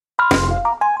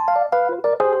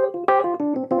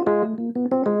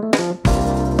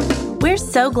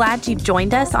so glad you've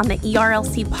joined us on the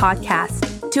ERLC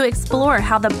podcast to explore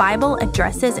how the Bible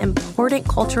addresses important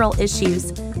cultural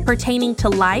issues pertaining to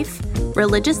life,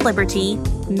 religious liberty,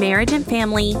 marriage and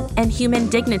family, and human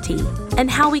dignity, and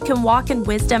how we can walk in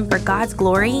wisdom for God's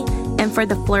glory and for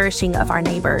the flourishing of our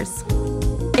neighbors.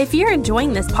 If you're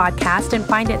enjoying this podcast and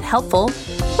find it helpful,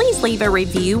 please leave a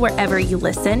review wherever you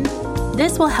listen.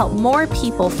 This will help more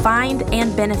people find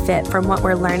and benefit from what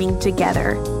we're learning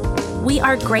together. We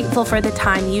are grateful for the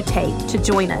time you take to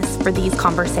join us for these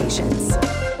conversations.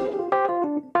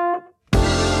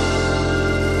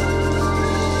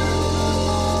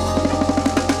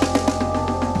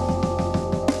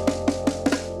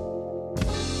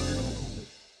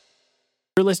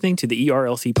 You're listening to the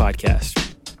ERLC podcast.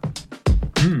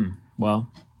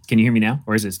 Well, can you hear me now,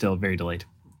 or is it still very delayed?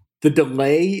 The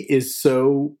delay is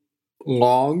so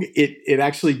long, it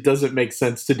actually doesn't make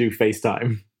sense to do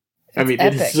FaceTime. I mean,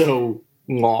 epic. It is so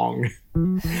long.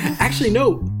 Actually,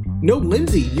 no,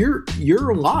 Lindsay,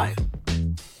 you're live.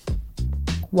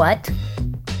 What?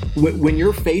 When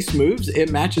your face moves,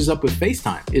 it matches up with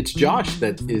FaceTime. It's Josh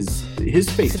that is, his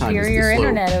FaceTime Superior is the slow.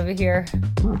 internet over here.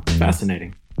 Huh,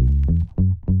 fascinating.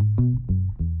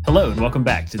 Hello, and welcome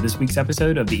back to this week's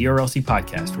episode of the ERLC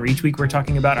podcast, where each week we're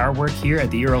talking about our work here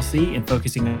at the ERLC and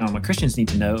focusing on what Christians need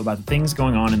to know about the things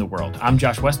going on in the world. I'm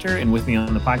Josh Wester, and with me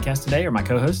on the podcast today are my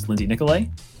co-hosts, Lindsay Nicolay.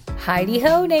 Heidi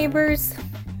ho, neighbors.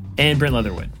 And Brent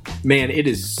Leatherwood. Man, it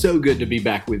is so good to be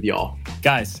back with y'all.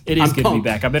 Guys, it is I'm good pumped. to be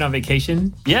back. I've been on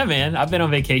vacation. Yeah, man. I've been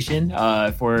on vacation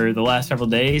for the last several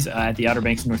days at the Outer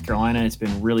Banks of North Carolina. It's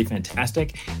been really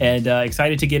fantastic and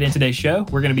excited to get in today's show.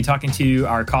 We're going to be talking to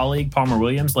our colleague, Palmer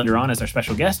Williams, later on as our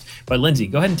special guest. But Lindsay,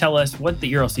 go ahead and tell us what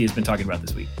the ERLC has been talking about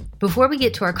this week. Before we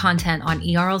get to our content on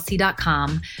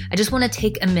ERLC.com, I just want to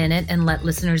take a minute and let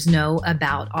listeners know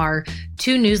about our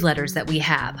two newsletters that we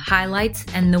have, Highlights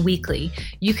and the Weekly.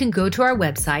 You can go to our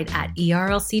website at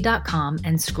ERLC.com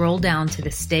and scroll down to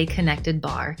the Stay Connected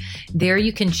bar. There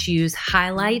you can choose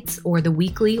Highlights or the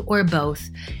Weekly or both,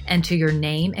 enter your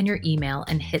name and your email,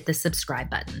 and hit the subscribe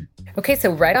button. Okay,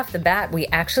 so right off the bat, we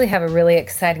actually have a really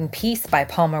exciting piece by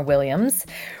Palmer Williams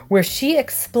where she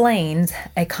explains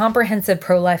a comprehensive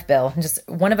pro-life bill, just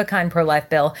one-of-a-kind pro-life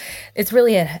bill. It's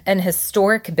really an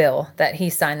historic bill that he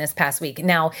signed this past week.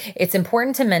 Now, it's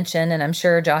important to mention, and I'm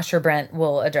sure Josh or Brent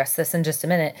will address this in just a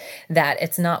minute, that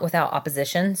it's not without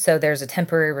opposition. So there's a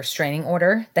temporary restraining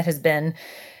order that has been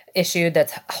issued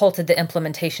that's halted the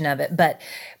implementation of it. But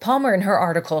Palmer, in her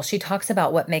article, she talks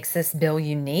about what makes this bill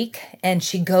unique, and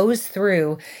she goes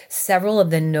through several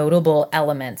of the notable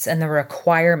elements and the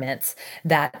requirements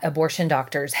that abortion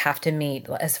doctors have to meet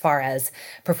as far as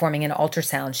performing an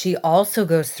ultrasound. She also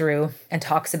goes through and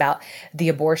talks about the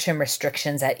abortion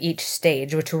restrictions at each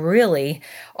stage, which really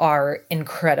are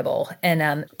incredible.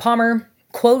 And Palmer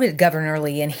quoted Governor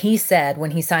Lee, and he said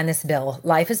when he signed this bill,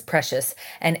 life is precious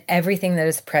and everything that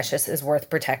is precious is worth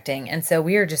protecting. And so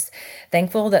we are just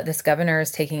thankful that this governor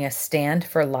is taking a stand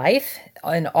for life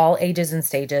in all ages and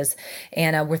stages.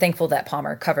 And we're thankful that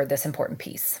Palmer covered this important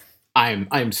piece.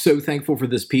 I'm so thankful for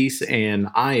this piece, and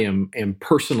I am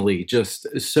personally just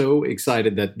so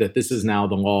excited that this is now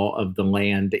the law of the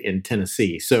land in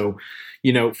Tennessee. So,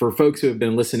 for folks who have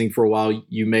been listening for a while,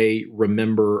 you may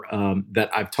remember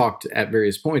that I've talked at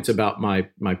various points about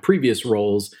my previous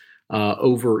roles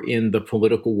over in the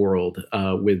political world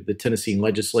with the Tennessee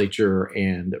legislature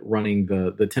and running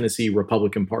the Tennessee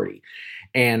Republican Party.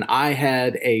 And I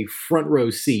had a front row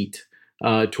seat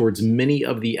towards many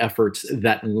of the efforts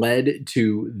that led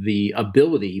to the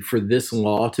ability for this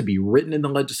law to be written in the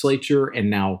legislature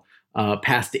and now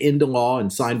passed into law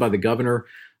and signed by the governor.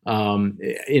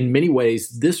 In many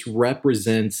ways, this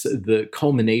represents the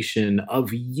culmination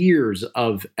of years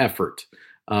of effort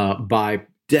by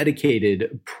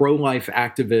dedicated pro-life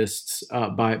activists,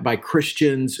 by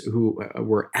Christians who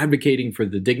were advocating for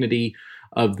the dignity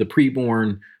of the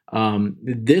preborn.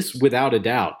 This, without a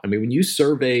doubt, I mean, when you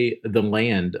survey the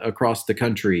land across the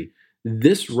country,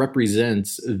 this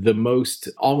represents the most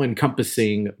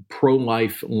all-encompassing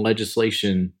pro-life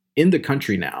legislation in the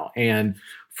country now. And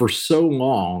for so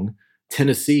long,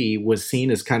 Tennessee was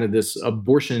seen as kind of this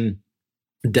abortion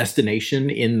destination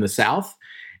in the South.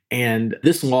 And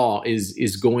this law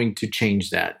is going to change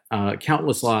that.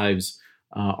 Countless lives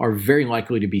are very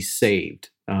likely to be saved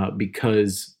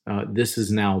because this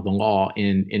is now the law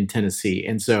in Tennessee.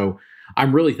 And so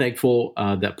I'm really thankful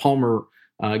that Palmer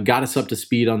got us up to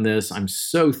speed on this. I'm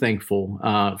so thankful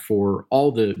for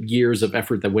all the years of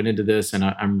effort that went into this. And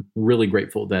I'm really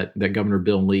grateful that Governor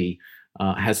Bill Lee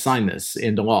has signed this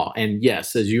into law. And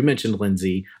yes, as you mentioned,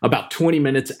 Lindsay, about 20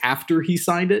 minutes after he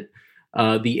signed it,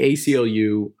 the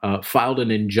ACLU filed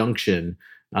an injunction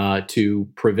to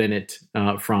prevent it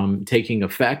from taking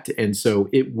effect. And so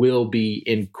it will be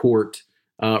in court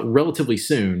relatively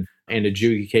soon and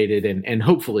adjudicated. And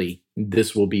hopefully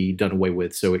this will be done away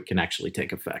with so it can actually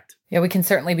take effect. Yeah, we can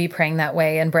certainly be praying that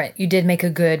way. And Brent, you did make a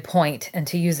good point. And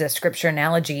to use a scripture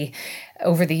analogy,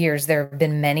 over the years, there have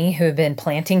been many who have been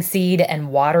planting seed and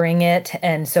watering it.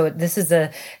 And so this is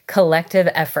a collective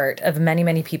effort of many,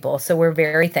 many people. So we're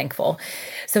very thankful.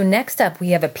 So next up, we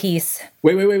have a piece.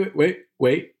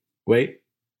 Wait.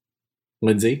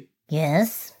 Lindsay?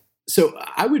 Yes? So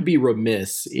I would be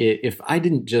remiss if I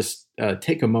didn't just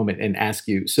take a moment and ask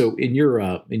you. So in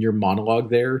your monologue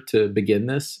there to begin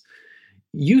this,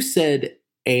 you said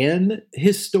an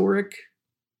historic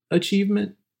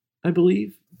achievement, I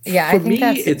believe. Yeah, For I think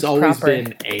that's it's always proper.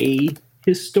 been a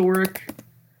historic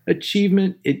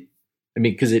achievement.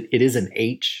 Because it is an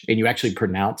H, and you actually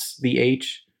pronounce the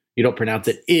H. You don't pronounce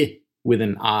it I with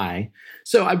an I.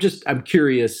 So I'm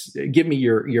curious. Give me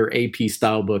your AP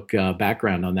style book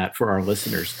background on that for our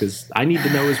listeners, because I need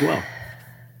to know as well.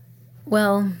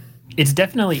 Well, it's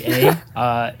definitely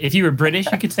A. If you were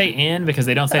British, you could say an, because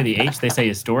they don't say the H, they say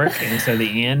historic. And so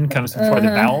the an comes before the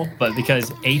vowel. But because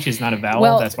H is not a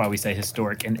vowel, that's why we say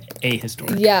historic and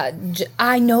ahistoric. Yeah,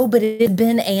 I know, but it had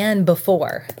been an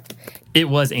before. It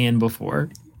was an before.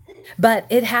 But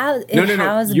it has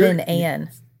been an.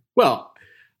 Well,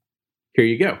 here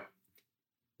you go.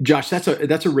 Josh, that's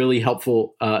a really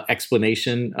helpful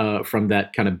explanation from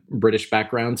that kind of British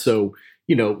background. So,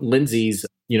 Lindsay's,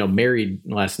 married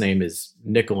last name is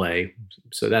Nicolay,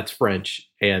 so that's French,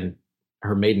 and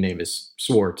her maiden name is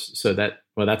Swartz, so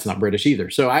that's not British either.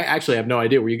 So I actually have no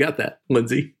idea where you got that,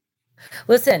 Lindsay.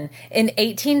 Listen, in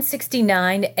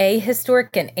 1869,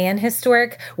 ahistoric and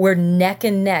anhistoric were neck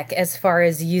and neck as far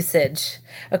as usage,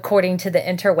 according to the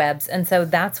interwebs, and so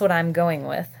that's what I'm going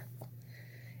with.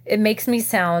 It makes me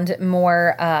sound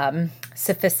more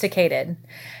sophisticated.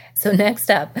 So next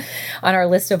up on our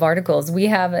list of articles, we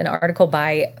have an article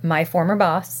by my former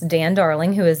boss, Dan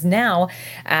Darling, who is now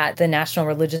at the National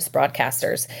Religious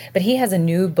Broadcasters. But he has a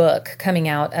new book coming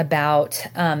out about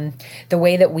the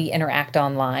way that we interact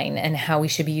online and how we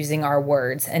should be using our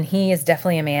words. And he is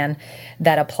definitely a man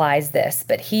that applies this.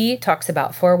 But he talks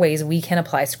about 4 ways we can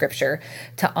apply Scripture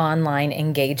to online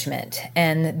engagement.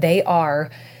 And they are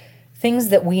things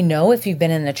that we know if you've been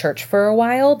in the church for a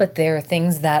while, but there are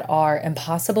things that are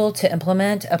impossible to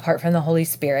implement apart from the Holy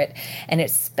Spirit. And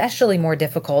it's especially more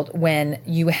difficult when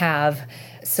you have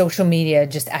social media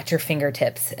just at your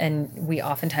fingertips, and we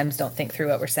oftentimes don't think through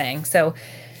what we're saying. So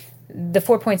the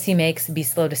 4 points he makes: be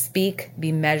slow to speak,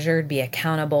 be measured, be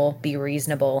accountable, be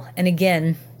reasonable. And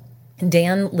again,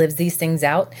 Dan lives these things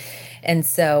out. And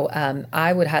so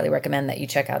I would highly recommend that you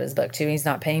check out his book too. He's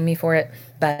not paying me for it,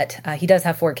 but he does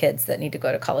have 4 kids that need to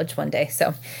go to college one day.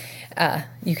 So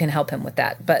you can help him with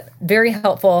that. But very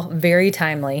helpful, very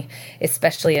timely,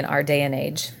 especially in our day and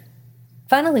age.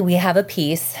 Finally, we have a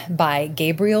piece by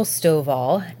Gabriel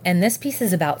Stovall, and this piece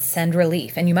is about Send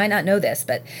Relief. And you might not know this,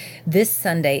 but this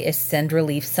Sunday is Send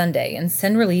Relief Sunday. And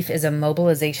Send Relief is a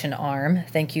mobilization arm.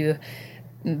 Thank you,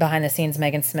 behind the scenes,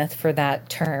 Megan Smith, for that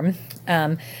term,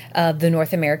 of the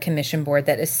North American Mission Board,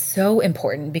 that is so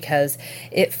important because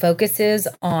it focuses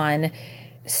on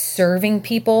serving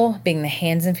people, being the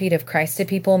hands and feet of Christ to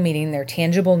people, meeting their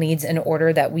tangible needs in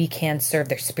order that we can serve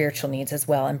their spiritual needs as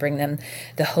well and bring them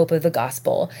the hope of the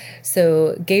gospel.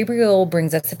 So Gabriel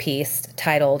brings us a piece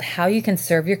titled "How You Can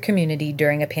Serve Your Community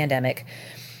During a Pandemic."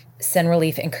 Send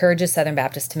Relief encourages Southern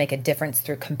Baptists to make a difference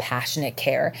through compassionate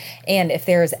care. And if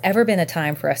there has ever been a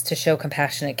time for us to show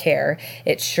compassionate care,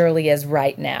 it surely is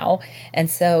right now. And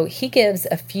so he gives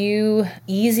a few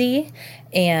easy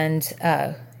and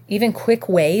even quick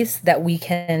ways that we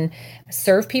can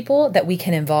serve people, that we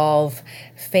can involve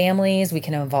families, we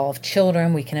can involve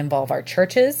children, we can involve our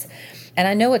churches. And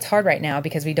I know it's hard right now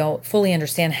because we don't fully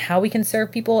understand how we can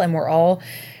serve people, and we're all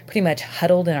pretty much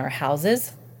huddled in our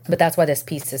houses. But that's why this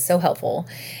piece is so helpful.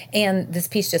 And this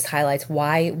piece just highlights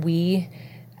why we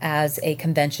as a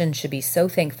convention should be so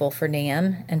thankful for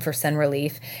NAM and for Send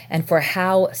Relief, and for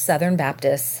how Southern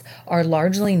Baptists are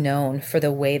largely known for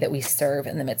the way that we serve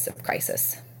in the midst of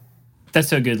crisis. That's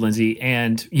so good, Lindsay.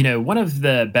 And, one of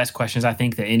the best questions I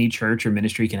think that any church or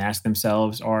ministry can ask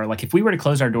themselves are, like, if we were to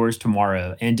close our doors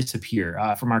tomorrow and disappear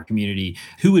from our community,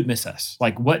 who would miss us?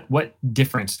 Like, what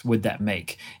difference would that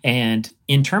make? And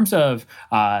in terms of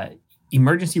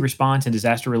emergency response and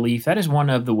disaster relief, that is one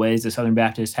of the ways the Southern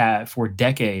Baptists have for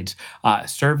decades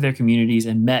served their communities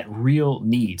and met real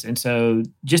needs. And so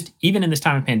just even in this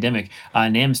time of pandemic,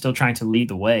 NAM is still trying to lead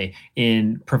the way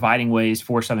in providing ways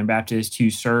for Southern Baptists to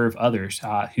serve others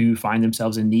who find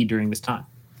themselves in need during this time.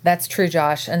 That's true,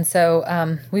 Josh. And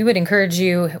so we would encourage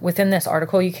you, within this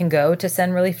article, you can go to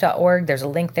sendrelief.org. There's a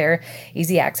link there,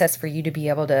 easy access for you to be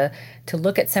able to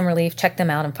look at Send Relief, check them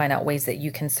out, and find out ways that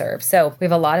you can serve. So we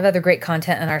have a lot of other great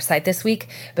content on our site this week,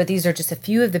 but these are just a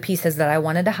few of the pieces that I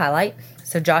wanted to highlight.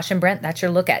 So Josh and Brent, that's your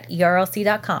look at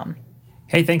erlc.com.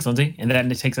 Hey, thanks, Lindsay. And that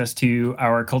takes us to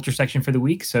our culture section for the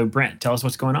week. So Brent, tell us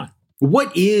what's going on.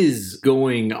 What is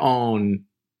going on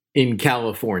in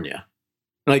California?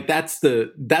 Like that's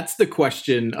the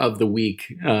question of the week.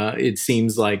 It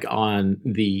seems like on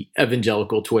the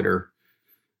evangelical Twitter,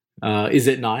 is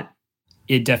it not?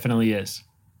 It definitely is,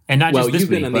 and not just this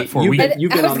week, but for weeks.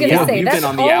 You've been on the Outer Banks. That's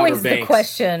always the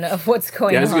question of what's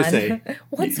going on.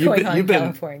 What's going on in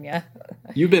California?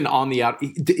 You've been on the outer.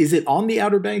 Is it on the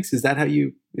Outer Banks? Is that how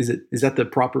you? Is that the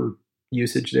proper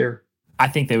usage there? I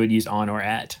think they would use on or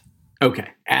at. Okay,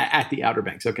 at the Outer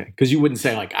Banks. Okay, because you wouldn't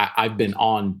say like I've been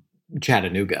on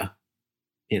Chattanooga,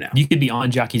 You could be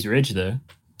on Jockey's Ridge, though.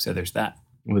 So there's that.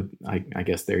 I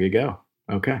guess there you go.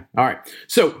 Okay. All right.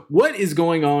 So what is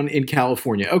going on in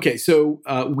California? Okay. So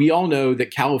we all know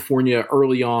that California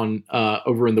early on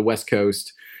over in the West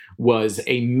Coast was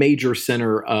a major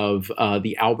center of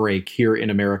the outbreak here in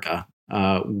America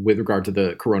with regard to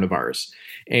the coronavirus.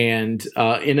 And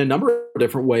in a number of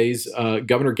different ways,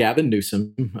 Governor Gavin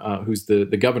Newsom, who's the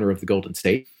governor of the Golden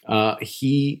State,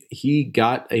 he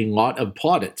got a lot of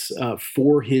plaudits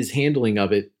for his handling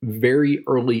of it very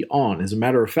early on. As a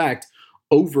matter of fact,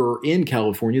 over in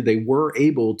California, they were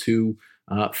able to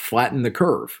flatten the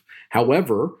curve.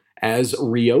 However, as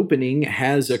reopening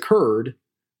has occurred,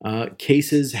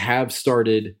 cases have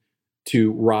started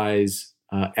to rise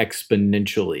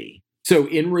exponentially. So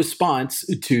in response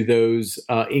to those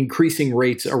increasing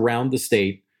rates around the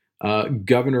state,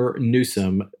 Governor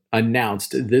Newsom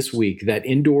announced this week that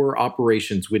indoor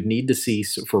operations would need to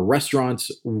cease for restaurants,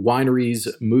 wineries,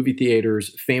 movie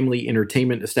theaters, family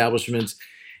entertainment establishments,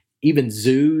 even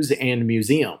zoos and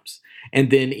museums.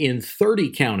 And then in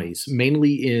 30 counties,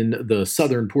 mainly in the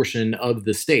southern portion of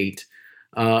the state,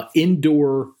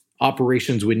 indoor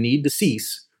operations would need to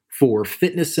cease for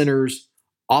fitness centers,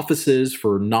 offices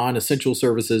for non-essential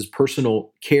services,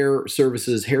 personal care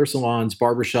services, hair salons,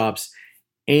 barbershops,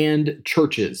 and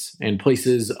churches and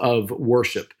places of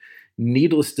worship.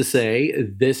 Needless to say,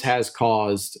 this has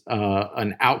caused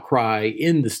an outcry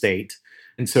in the state.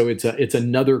 And so it's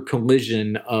another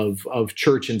collision of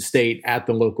church and state at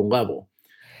the local level.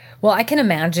 Well, I can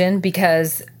imagine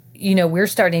because, we're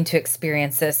starting to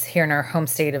experience this here in our home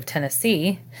state of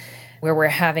Tennessee, where we're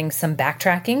having some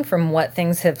backtracking from what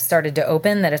things have started to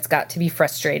open, that it's got to be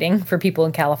frustrating for people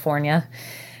in California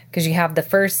because you have the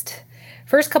first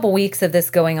couple weeks of this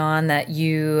going on that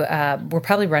you were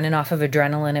probably running off of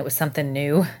adrenaline. It was something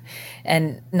new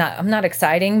and not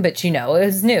exciting, but it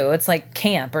was new. It's like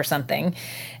camp or something.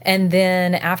 And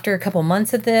then after a couple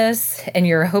months of this and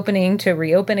you're hoping to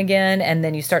reopen again, and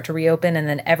then you start to reopen and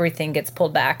then everything gets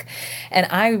pulled back. And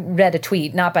I read a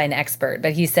tweet, not by an expert,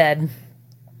 but he said,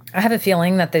 I have a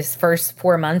feeling that these first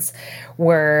 4 months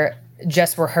were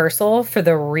just rehearsal for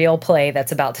the real play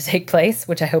that's about to take place,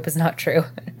 which I hope is not true.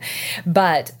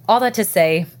 But all that to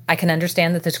say, I can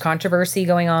understand that there's controversy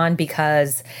going on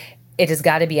because it has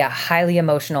got to be a highly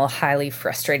emotional, highly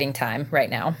frustrating time right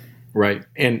now. Right.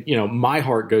 And, my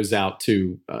heart goes out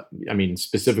to,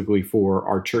 specifically for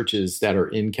our churches that are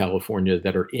in California,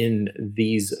 that are in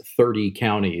these 30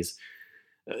 counties.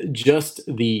 Just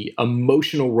the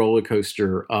emotional roller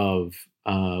coaster of,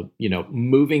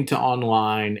 moving to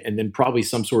online and then probably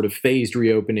some sort of phased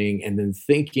reopening and then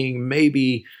thinking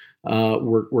maybe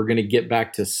we're going to get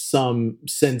back to some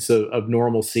sense of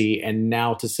normalcy. And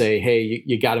now to say, hey,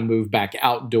 you got to move back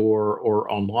outdoor or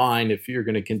online if you're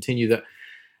going to continue that.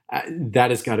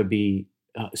 That has got to be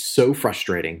so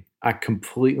frustrating. I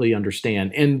completely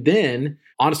understand. And then,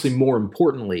 honestly, more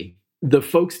importantly, the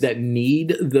folks that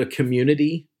need the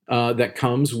community that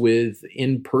comes with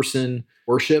in-person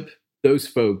worship, those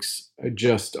folks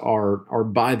just are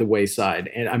by the wayside.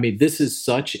 And this is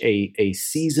such a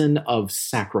season of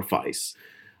sacrifice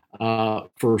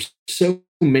for so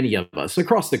many of us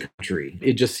across the country.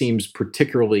 It just seems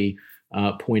particularly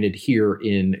pointed here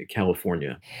in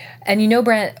California. And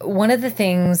Brent, one of the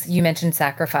things you mentioned,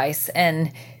 sacrifice,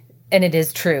 and it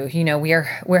is true.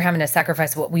 We're having to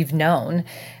sacrifice what we've known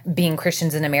being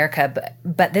Christians in America,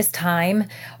 but this time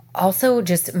Also,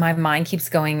 just my mind keeps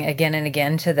going again and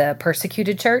again to the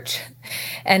persecuted church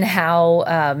and how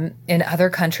in other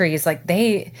countries, like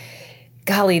they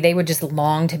would just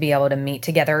long to be able to meet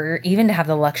together, or even to have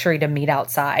the luxury to meet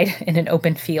outside in an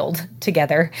open field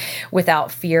together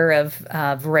without fear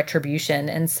of retribution.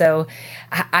 And so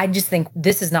I just think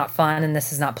this is not fun, and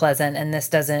this is not pleasant, and this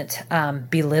doesn't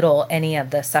belittle any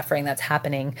of the suffering that's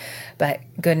happening. But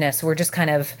goodness, we're just kind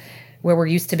of where we're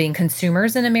used to being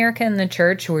consumers in America in the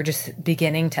church. We're just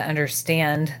beginning to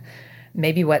understand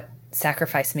maybe what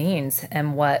sacrifice means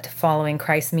and what following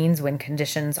Christ means when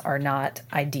conditions are not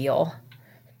ideal.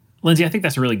 Lindsay, I think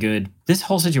that's really good. This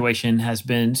whole situation has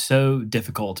been so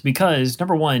difficult because,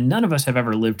 number one, none of us have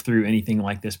ever lived through anything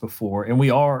like this before, and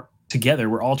we're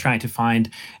all trying to find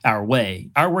our way.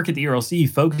 Our work at the ERLC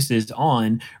focuses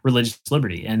on religious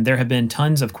liberty, and there have been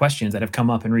tons of questions that have come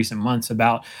up in recent months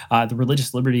about the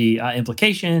religious liberty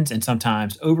implications, and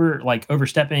sometimes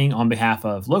overstepping on behalf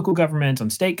of local governments, on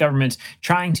state governments,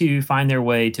 trying to find their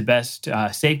way to best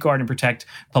safeguard and protect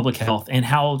public health, and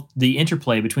how the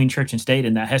interplay between church and state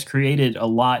and that has created a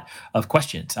lot of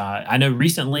questions. I know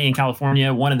recently in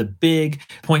California, one of the big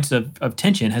points of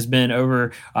tension has been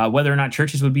over whether or not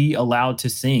churches would be allowed to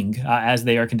sing as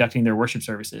they are conducting their worship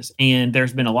services. And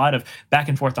there's been a lot of back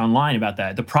and forth online about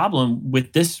that. The problem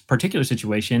with this particular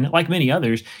situation, like many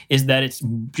others, is that it's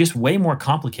just way more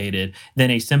complicated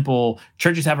than a simple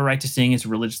churches have a right to sing. It's a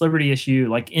religious liberty issue.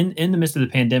 Like in the midst of the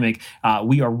pandemic,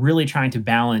 we are really trying to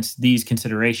balance these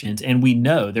considerations. And we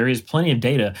know there is plenty of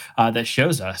data that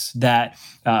shows us that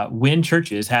when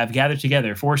churches have gathered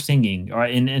together for singing, or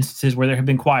in instances where there have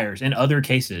been choirs, in other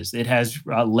cases, it has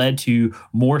led to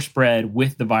more spread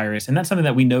with the virus. And that's something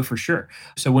that we know for sure.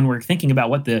 So when we're thinking about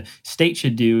what the state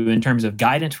should do in terms of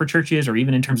guidance for churches, or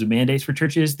even in terms of mandates for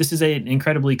churches, this is an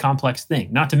incredibly complex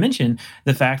thing. Not to mention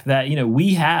the fact that,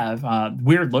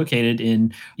 we're located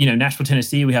in, Nashville,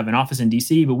 Tennessee. We have an office in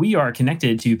DC, but we are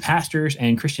connected to pastors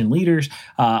and Christian leaders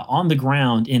on the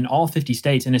ground in all 50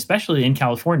 states. And especially in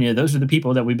California, those are the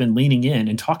people that we've been leaning in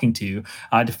and talking to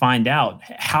find out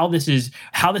how this is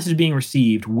being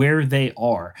received, where they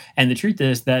are. And the truth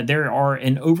is that there are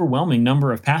an overwhelming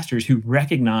number of pastors who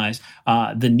recognize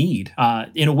the need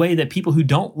in a way that people who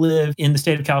don't live in the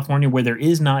state of California, where there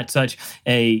is not such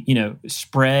a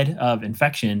spread of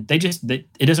infection, it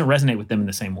doesn't resonate with them in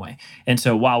the same way. And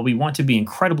so while we want to be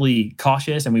incredibly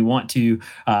cautious, and we want to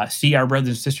see our brothers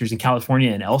and sisters in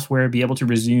California and elsewhere be able to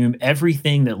resume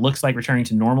everything that looks like returning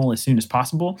to normal as soon as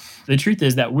possible, the truth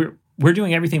is that we're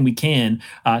doing everything we can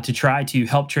to try to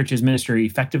help churches minister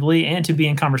effectively, and to be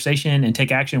in conversation and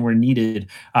take action where needed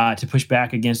to push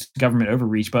back against government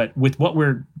overreach. But with what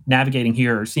we're navigating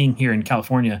here or seeing here in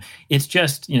California, it's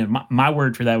just, my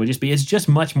word for that would just be, it's just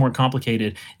much more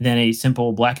complicated than a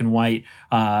simple black and white,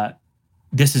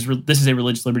 this is a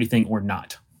religious liberty thing or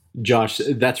not. Josh,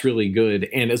 that's really good.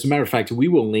 And as a matter of fact, we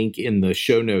will link in the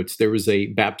show notes. There was a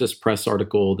Baptist Press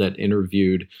article that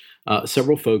interviewed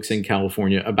several folks in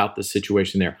California about the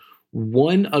situation there.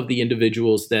 One of the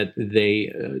individuals that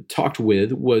they talked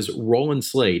with was Roland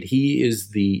Slade. He is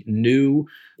the new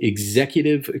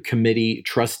executive committee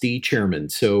trustee chairman.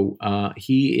 So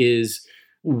he is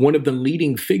one of the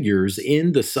leading figures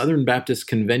in the Southern Baptist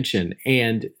Convention.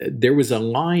 And there was a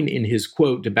line in his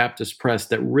quote to Baptist Press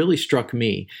that really struck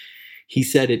me. He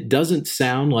said, "It doesn't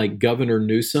sound like Governor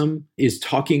Newsom is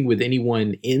talking with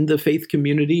anyone in the faith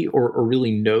community or really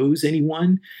knows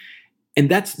anyone." And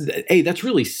that's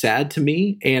really sad to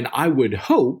me. And I would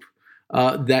hope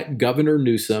that Governor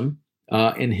Newsom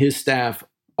and his staff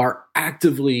are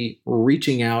actively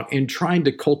reaching out and trying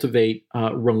to cultivate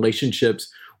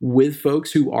relationships with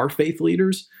folks who are faith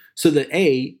leaders, so that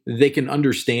they can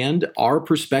understand our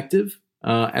perspective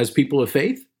as people of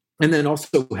faith, and then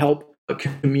also help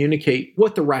communicate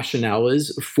what the rationale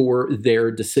is for their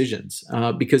decisions.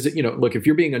 Because, look, if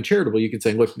you're being uncharitable, you could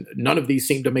say, look, none of these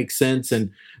seem to make sense,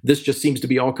 and this just seems to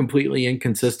be all completely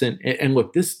inconsistent. And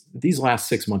look, these last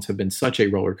 6 months have been such a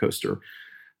roller coaster.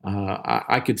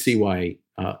 I could see why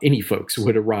any folks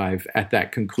would arrive at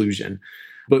that conclusion.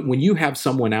 But when you have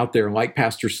someone out there like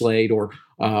Pastor Slade, or,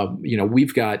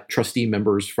 we've got trustee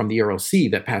members from the ERLC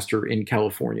that pastor in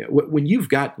California, when you've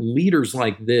got leaders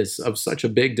like this of such a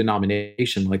big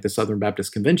denomination like the Southern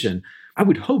Baptist Convention, I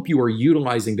would hope you are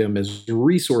utilizing them as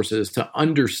resources to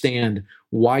understand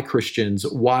why Christians,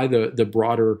 why the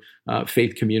broader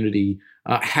faith community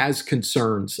has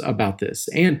concerns about this.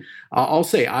 And I'll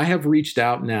say I have reached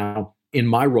out now in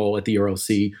my role at the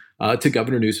ERLC to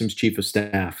Governor Newsom's chief of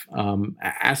staff,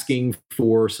 asking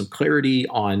for some clarity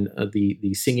on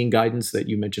the singing guidance that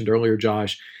you mentioned earlier,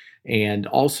 Josh, and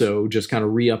also just kind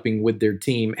of re-upping with their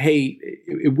team. Hey,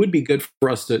 it would be good for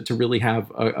us to really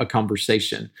have a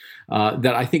conversation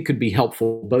that I think could be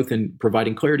helpful, both in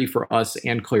providing clarity for us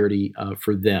and clarity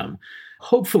for them.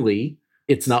 Hopefully,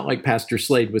 it's not like Pastor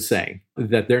Slade was saying,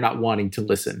 that they're not wanting to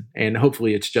listen. And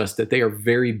hopefully it's just that they are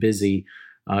very busy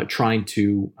trying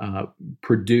to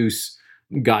produce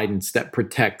guidance that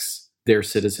protects their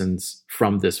citizens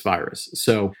from this virus.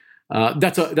 So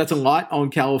that's a lot on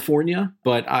California,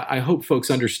 but I hope folks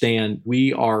understand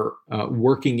we are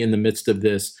working in the midst of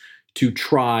this to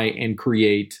try and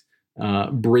create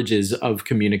bridges of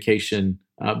communication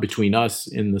between us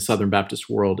in the Southern Baptist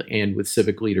world and with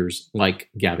civic leaders like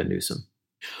Gavin Newsom.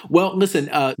 Well, listen,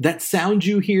 that sound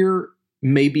you hear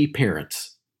may be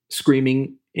parents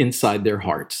screaming inside their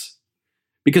hearts,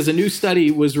 because a new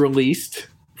study was released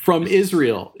from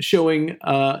Israel showing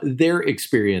their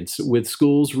experience with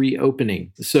schools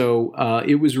reopening. So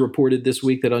it was reported this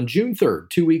week that on June 3rd,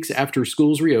 2 weeks after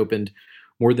schools reopened,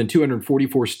 more than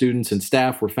 244 students and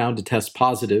staff were found to test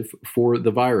positive for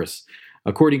the virus.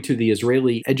 According to the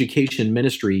Israeli Education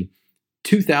Ministry,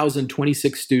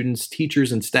 2,026 students,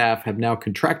 teachers, and staff have now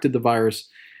contracted the virus,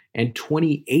 and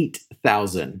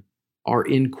 28,000 are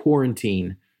in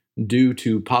quarantine due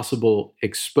to possible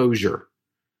exposure.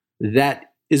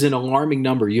 That is an alarming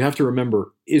number. You have to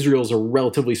remember, Israel is a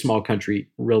relatively small country,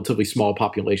 relatively small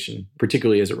population,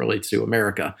 particularly as it relates to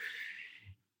America.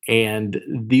 And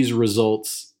these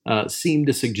results seem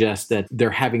to suggest that they're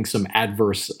having some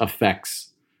adverse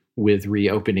effects with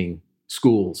reopening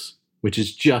schools, which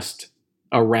is just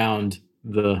around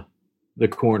the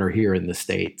corner here in the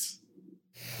States.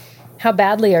 How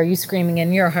badly are you screaming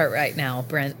in your heart right now,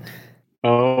 Brent?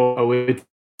 Oh, it's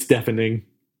deafening.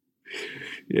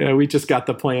 Yeah, we just got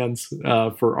the plans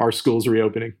for our schools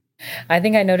reopening. I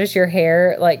think I noticed your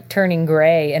hair like turning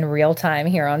gray in real time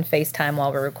here on FaceTime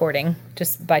while we're recording,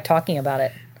 just by talking about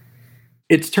it.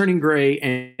 It's turning gray,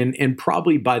 and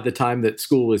probably by the time that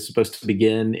school is supposed to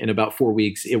begin in about 4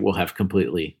 weeks, it will have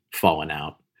completely fallen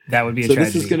out. That would be a tragedy.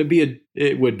 This is going to be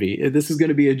this is going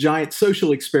to be a giant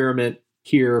social experiment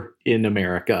here in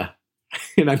America.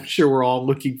 And I'm sure we're all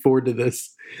looking forward to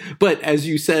this. But as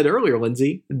you said earlier,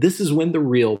 Lindsay, this is when the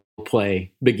real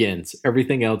play begins.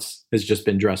 Everything else has just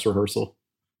been dress rehearsal.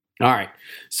 All right.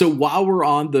 So while we're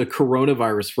on the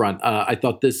coronavirus front, I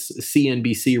thought this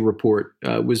CNBC report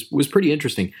was pretty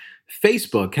interesting.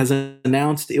 Facebook has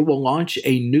announced it will launch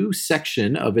a new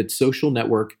section of its social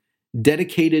network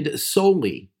dedicated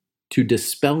solely to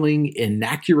dispelling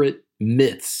inaccurate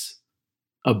myths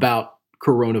about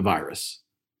coronavirus.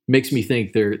 Makes me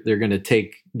think they're going to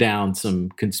take down some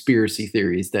conspiracy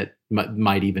theories that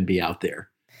might even be out there.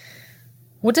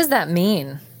 What does that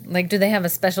mean? Like, do they have a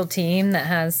special team that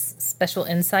has special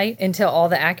insight into all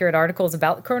the accurate articles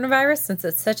about the coronavirus, since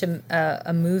it's such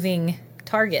a moving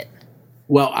target?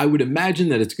 Well, I would imagine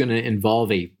that it's going to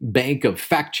involve a bank of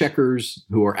fact checkers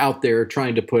who are out there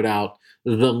trying to put out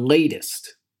the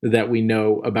latest that we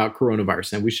know about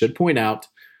coronavirus. And we should point out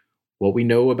what we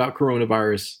know about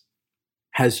coronavirus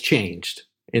has changed,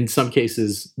 in some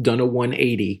cases done a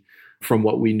 180 from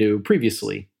what we knew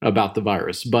previously about the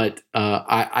virus. But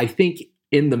I think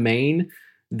in the main,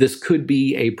 this could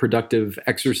be a productive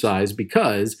exercise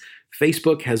because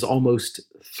Facebook has almost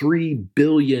 3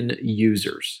 billion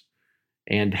users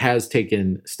and has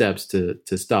taken steps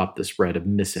to stop the spread of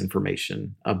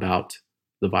misinformation about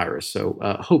the virus. So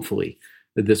hopefully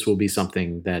this will be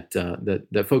something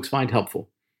that folks find helpful.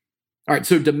 All right,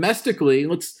 so domestically,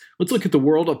 let's look at the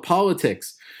world of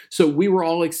politics. So we were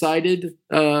all excited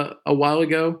a while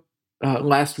ago,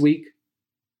 last week,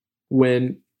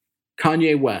 when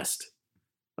Kanye West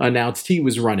announced he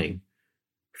was running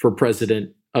for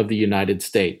president of the United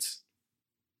States.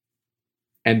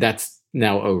 And that's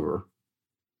now over.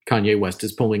 Kanye West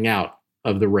is pulling out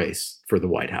of the race for the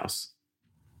White House.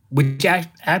 Which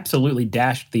absolutely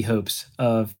dashed the hopes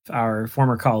of our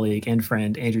former colleague and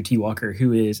friend, Andrew T. Walker,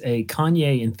 who is a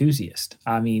Kanye enthusiast.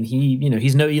 I mean,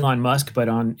 he's no Elon Musk, but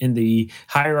in the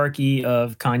hierarchy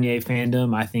of Kanye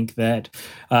fandom, I think that,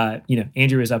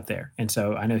 Andrew is up there. And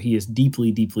so I know he is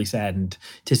deeply, deeply saddened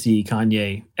to see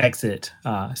Kanye exit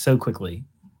so quickly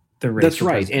the race. That's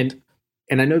right.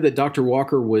 And I know that Dr.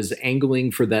 Walker was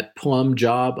angling for that plum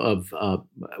job of,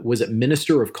 was it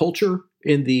Minister of Culture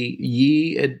in the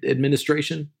Yee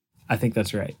administration? I think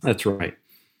that's right. That's right.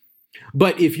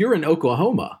 But if you're in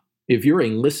Oklahoma, if you're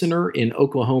a listener in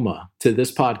Oklahoma to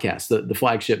this podcast, the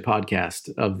flagship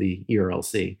podcast of the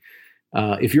ERLC,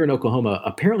 if you're in Oklahoma,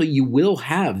 apparently you will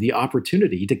have the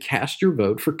opportunity to cast your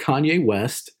vote for Kanye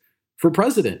West for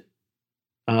president.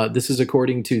 This is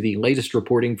according to the latest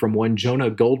reporting from one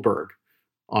Jonah Goldberg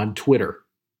on Twitter,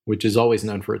 which is always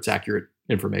known for its accurate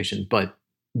information, but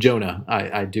Jonah,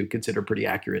 I do consider pretty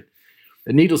accurate.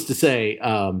 And needless to say,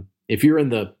 if you're in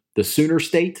the Sooner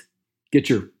state, get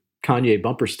your Kanye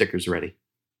bumper stickers ready.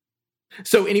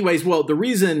 So anyways, well, the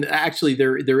reason, actually,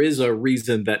 there is a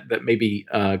reason that maybe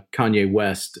Kanye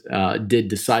West did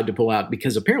decide to pull out,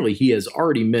 because apparently he has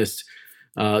already missed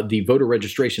the voter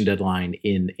registration deadline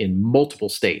in multiple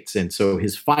states. And so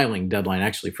his filing deadline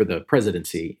actually for the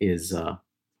presidency is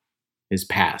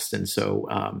passed. And so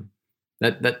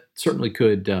that certainly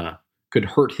could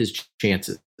hurt his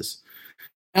chances.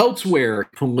 Elsewhere,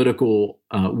 political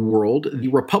world, the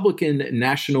Republican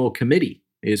National Committee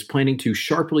is planning to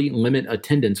sharply limit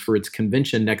attendance for its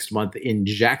convention next month in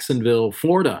Jacksonville,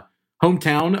 Florida,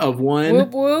 hometown of one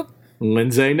Whoop, whoop.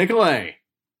 Lindsay Nicolay.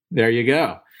 There you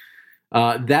go.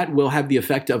 That will have the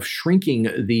effect of shrinking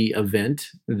the event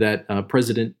that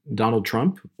President Donald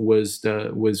Trump was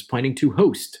planning to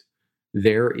host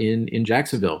there in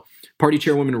Jacksonville. Party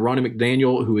Chairwoman Ronna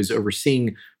McDaniel, who is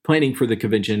overseeing planning for the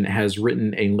convention, has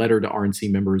written a letter to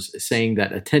RNC members saying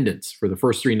that attendance for the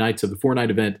first 3 nights of the 4-night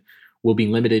event will be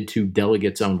limited to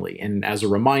delegates only. And as a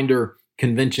reminder,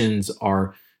 conventions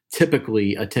are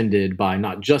typically attended by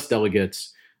not just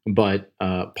delegates, but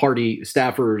party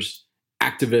staffers,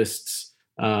 activists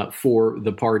for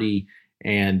the party,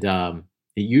 and it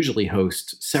usually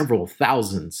hosts several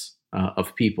thousands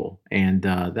of people. And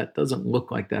that doesn't look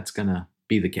like that's going to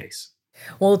be the case.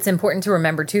 Well, it's important to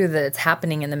remember, too, that it's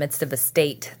happening in the midst of a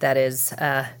state that is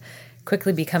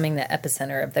quickly becoming the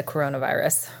epicenter of the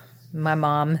coronavirus. My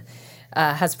mom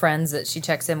has friends that she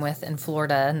checks in with in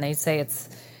Florida, and they say it's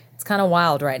kind of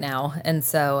wild right now. And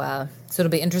so it'll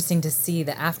be interesting to see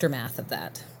the aftermath of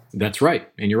that. That's right.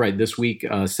 And you're right. This week,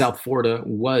 South Florida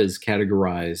was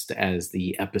categorized as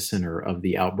the epicenter of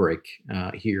the outbreak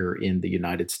here in the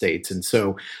United States. And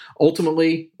so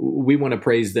ultimately, we want to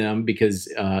praise them because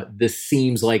this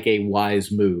seems like a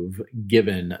wise move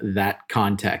given that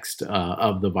context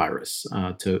of the virus.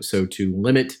 To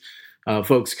limit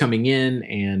folks coming in,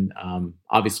 and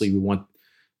obviously we want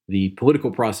the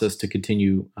political process to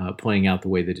continue playing out the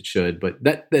way that it should. But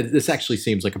this actually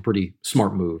seems like a pretty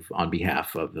smart move on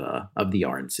behalf of the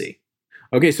RNC.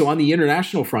 Okay, so on the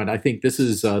international front, I think this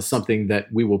is something that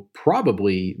we will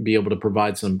probably be able to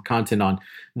provide some content on.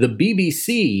 The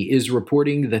BBC is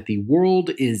reporting that the world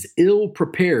is ill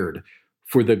prepared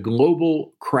for the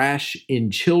global crash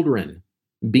in children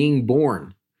being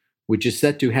born, which is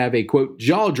set to have a, quote,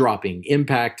 jaw-dropping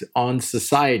impact on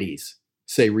societies,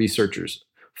 say researchers.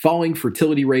 Falling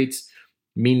fertility rates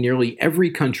mean nearly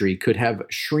every country could have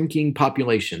shrinking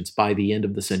populations by the end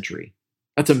of the century.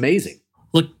 That's amazing.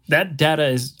 Look, that data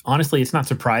is, honestly, it's not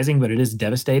surprising, but it is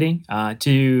devastating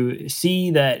to see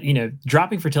that,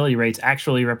 dropping fertility rates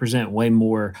actually represent way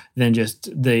more than just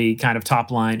the kind of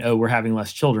top line, oh, we're having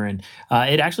less children.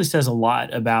 It actually says a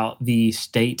lot about the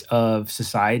state of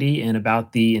society and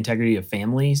about the integrity of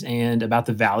families and about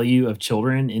the value of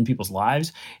children in people's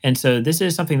lives. And so this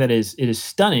is something that it is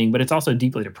stunning, but it's also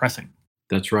deeply depressing.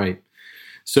 That's right.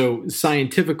 So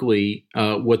scientifically,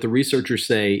 what the researchers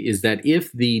say is that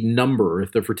if the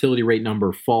fertility rate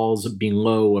number falls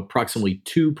below approximately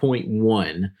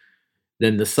 2.1,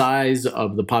 then the size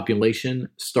of the population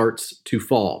starts to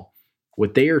fall.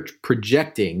 What they are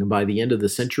projecting by the end of the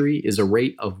century is a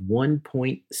rate of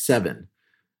 1.7.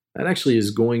 That actually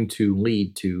is going to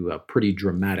lead to a pretty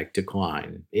dramatic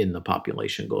decline in the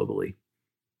population globally.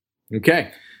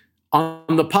 Okay.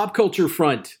 On the pop culture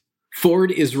front,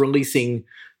 Ford is releasing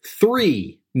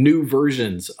 3 new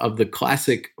versions of the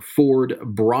classic Ford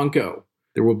Bronco.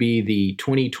 There will be the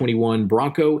 2021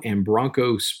 Bronco and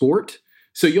Bronco Sport.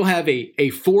 So you'll have a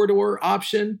 4-door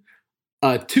option,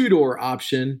 a 2-door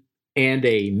option, and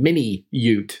a mini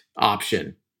ute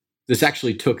option. This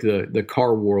actually took the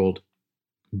car world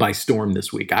by storm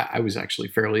this week. I was actually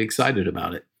fairly excited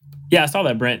about it. Yeah, I saw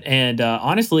that, Brent. And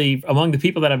honestly, among the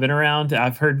people that I've been around,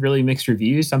 I've heard really mixed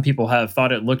reviews. Some people have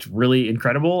thought it looked really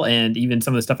incredible. And even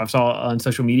some of the stuff I saw on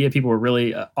social media, people were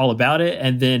really all about it.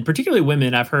 And then particularly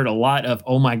women, I've heard a lot of,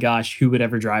 oh my gosh, who would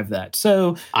ever drive that?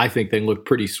 So I think they look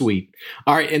pretty sweet.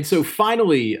 All right. And so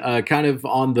finally, kind of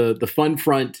on the fun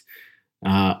front,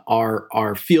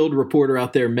 our field reporter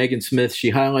out there, Megan Smith,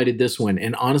 she highlighted this one.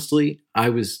 And honestly, I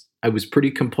was pretty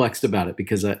complexed about it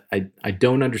because I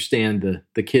don't understand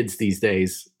the kids these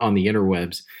days on the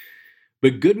interwebs.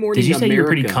 But Good Morning America. Did you say you're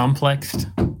pretty complexed?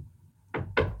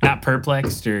 Not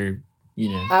perplexed or,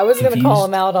 I was going to call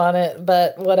him out on it,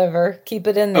 but whatever. Keep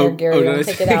it in there, Gary. I'll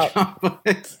take it out.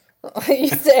 Complex? You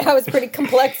say I was pretty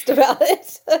complexed about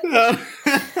it.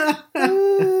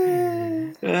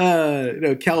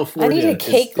 California. I need a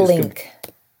cake link.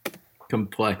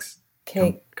 Complex.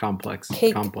 Cake. Complex.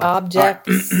 Cake complex.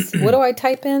 objects. What do I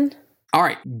type in? All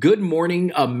right. Good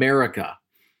Morning America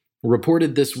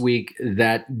reported this week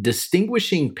that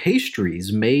distinguishing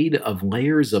pastries made of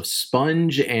layers of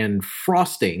sponge and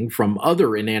frosting from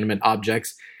other inanimate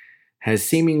objects has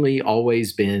seemingly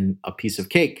always been a piece of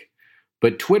cake.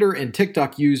 But Twitter and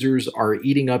TikTok users are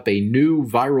eating up a new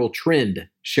viral trend,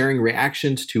 sharing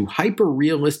reactions to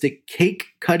hyper-realistic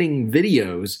cake-cutting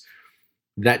videos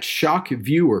that shock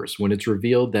viewers when it's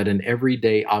revealed that an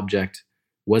everyday object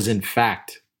was in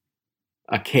fact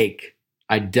a cake.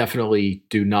 I definitely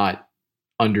do not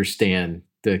understand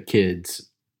the kids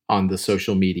on the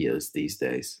social medias these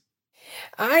days.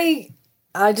 I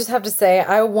just have to say,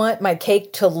 I want my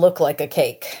cake to look like a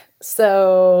cake.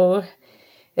 So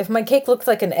if my cake looks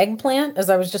like an eggplant, as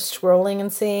I was just scrolling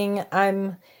and seeing,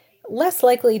 I'm less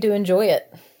likely to enjoy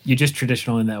it. You're just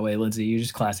traditional in that way, Lindsay. You're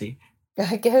just classy.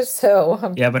 I guess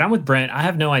so. Yeah, but I'm with Brent. I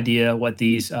have no idea what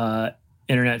these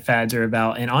internet fads are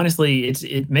about. And honestly,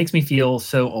 it makes me feel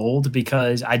so old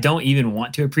because I don't even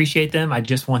want to appreciate them. I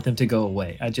just want them to go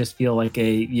away. I just feel like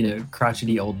a,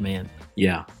 crotchety old man.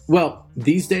 Yeah. Well,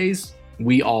 these days,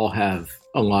 we all have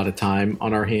a lot of time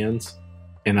on our hands.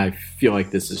 And I feel like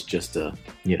this is just a,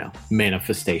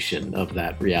 manifestation of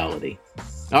that reality.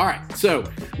 All right. So,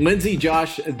 Lindsay,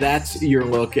 Josh, that's your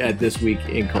look at this week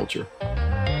in culture.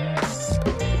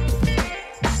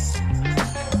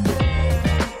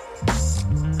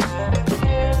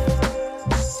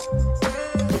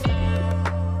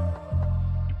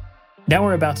 Now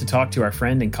we're about to talk to our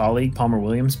friend and colleague, Palmer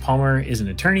Williams. Palmer is an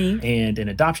attorney and an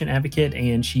adoption advocate,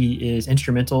 and she is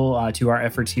instrumental to our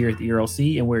efforts here at the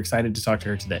ERLC, and we're excited to talk to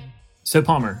her today. So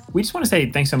Palmer, we just want to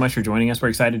say thanks so much for joining us. We're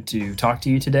excited to talk to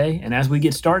you today. And as we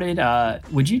get started,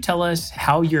 would you tell us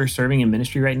how you're serving in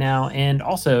ministry right now? And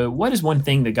also, what is one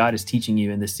thing that God is teaching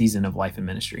you in this season of life and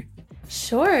ministry?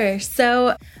 Sure.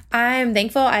 So I'm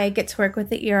thankful I get to work with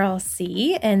the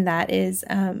ERLC, and that is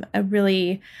a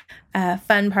really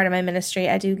fun part of my ministry.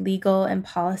 I do legal and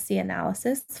policy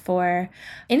analysis for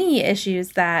any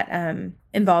issues that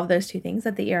involve those two things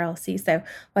at the ERLC. So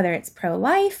whether it's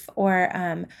pro-life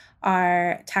or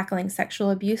are tackling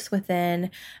sexual abuse within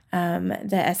the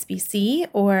SBC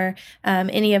or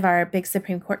any of our big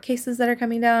Supreme Court cases that are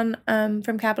coming down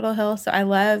from Capitol Hill. So I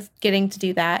love getting to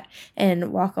do that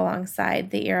and walk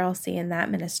alongside the ERLC in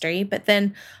that ministry. But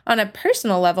then on a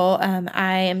personal level,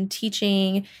 I am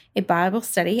teaching a Bible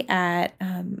study at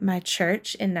my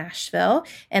church in Nashville,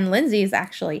 and Lindsay is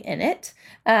actually in it.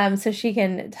 So she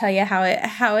can tell you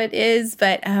how it is.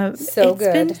 But so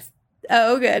good.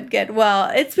 Good. Well,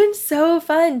 it's been so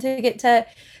fun to get to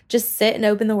just sit and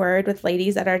open the word with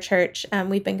ladies at our church.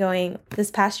 We've been going,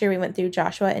 this past year we went through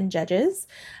Joshua and Judges.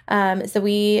 So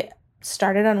we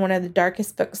started on one of the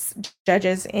darkest books,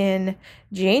 Judges, in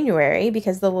January,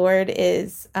 because the Lord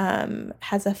has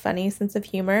a funny sense of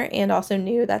humor, and also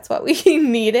knew that's what we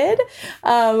needed,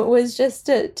 was just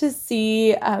to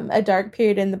see a dark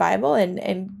period in the Bible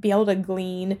and be able to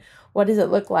glean what does it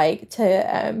look like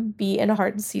to be in a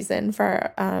hard season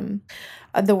for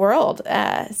the world.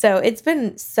 So it's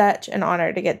been such an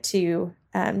honor to get to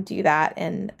do that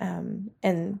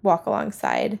and walk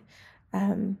alongside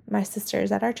my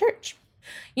sisters at our church.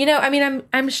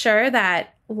 I'm sure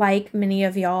that, like many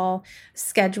of y'all,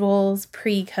 schedules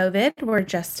pre-COVID were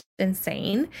just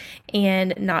insane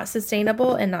and not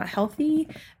sustainable and not healthy.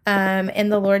 And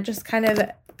the Lord just kind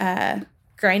of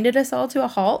grinded us all to a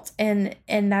halt. And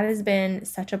that has been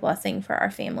such a blessing for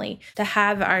our family to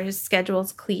have our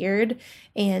schedules cleared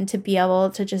and to be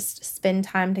able to just spend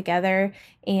time together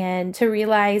and to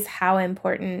realize how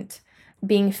important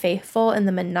being faithful in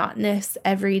the monotonous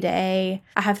every day.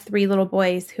 I have 3 little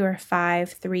boys who are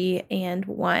 5, 3, and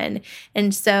 1.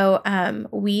 And so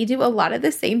we do a lot of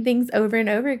the same things over and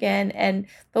over again. And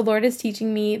the Lord is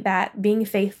teaching me that being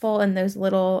faithful in those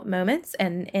little moments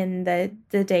and in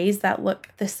the days that look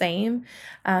the same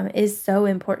is so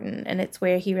important. And it's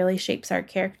where He really shapes our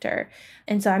character.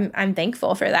 And so I'm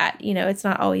thankful for that. It's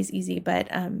not always easy, but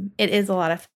it is a lot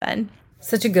of fun.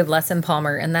 Such a good lesson,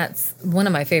 Palmer. And that's one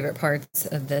of my favorite parts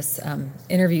of this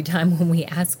interview time, when we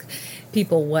ask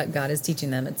people what God is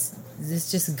teaching them. It's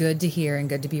just good to hear and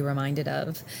good to be reminded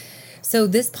of. So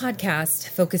this podcast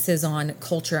focuses on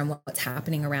culture and what's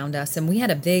happening around us. And we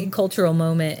had a big cultural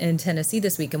moment in Tennessee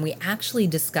this week. And we actually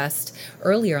discussed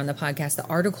earlier on the podcast the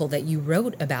article that you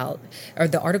wrote about, or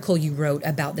the article you wrote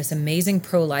about this amazing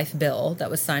pro-life bill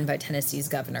that was signed by Tennessee's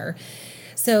governor.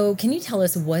 So can you tell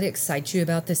us what excites you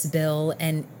about this bill,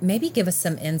 and maybe give us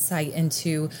some insight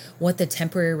into what the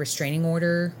temporary restraining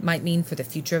order might mean for the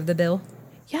future of the bill?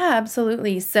 Yeah,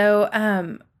 absolutely. So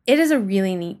It is a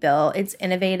really neat bill. It's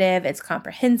innovative. It's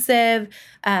comprehensive.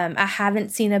 I haven't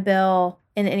seen a bill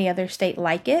in any other state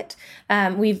like it.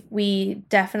 We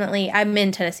definitely, I'm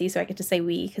in Tennessee, so I get to say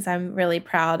we, because I'm really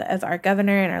proud of our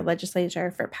governor and our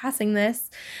legislature for passing this.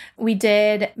 We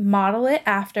did model it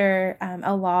after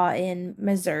a law in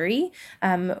Missouri,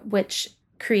 which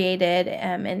created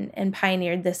and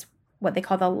pioneered this, what they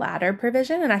call the ladder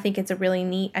provision. And I think it's a really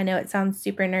neat, I know it sounds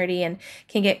super nerdy and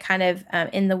can get kind of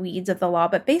in the weeds of the law,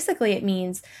 but basically it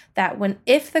means that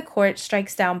if the court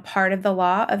strikes down part of the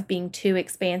law of being too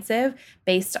expansive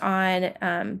based on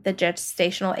the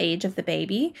gestational age of the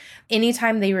baby,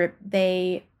 anytime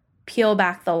they peel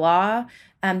back the law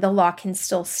can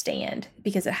still stand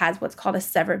because it has what's called a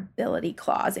severability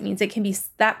clause. It means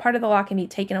that part of the law can be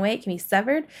taken away, it can be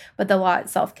severed, but the law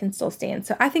itself can still stand.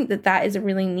 So I think that is a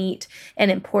really neat and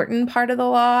important part of the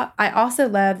law. I also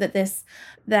love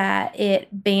that it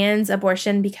bans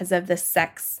abortion because of the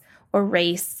sex or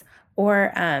race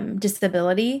or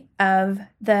disability of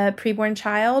the preborn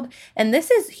child. And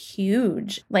this is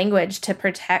huge language to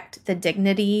protect the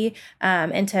dignity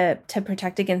and to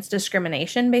protect against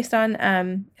discrimination based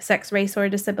on sex, race, or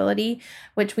disability,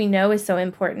 which we know is so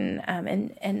important.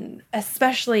 And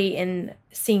especially in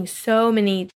seeing so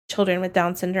many children with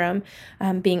Down syndrome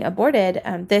being aborted,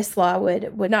 this law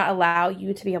would not allow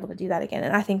you to be able to do that again.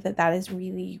 And I think that is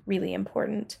really, really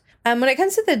important. When it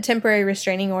comes to the temporary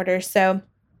restraining order, so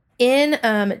in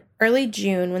early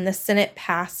June, when the Senate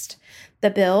passed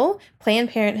the bill, Planned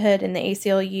Parenthood and the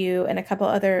ACLU and a couple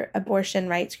other abortion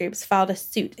rights groups filed a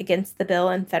suit against the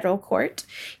bill in federal court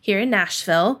here in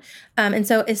Nashville. And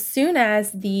so as soon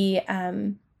as the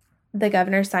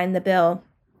governor signed the bill,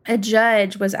 a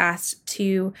judge was asked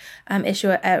to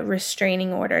issue a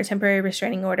restraining order, a temporary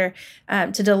restraining order,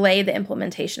 to delay the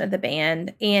implementation of the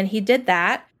ban. And he did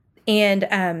that.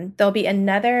 And there'll be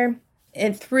another...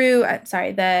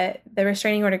 the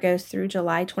restraining order goes through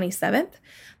July 27th.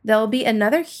 There'll be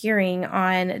another hearing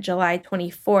on July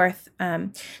 24th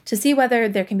to see whether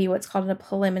there can be what's called a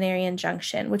preliminary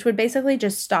injunction, which would basically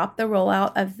just stop the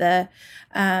rollout of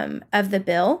the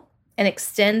bill and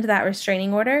extend that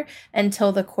restraining order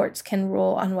until the courts can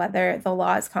rule on whether the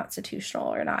law is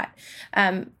constitutional or not.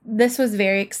 This was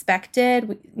very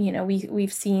expected.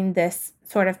 We've seen this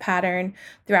sort of pattern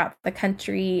throughout the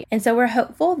country. And so we're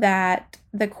hopeful that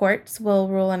the courts will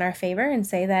rule in our favor and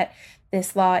say that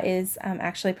this law is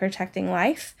actually protecting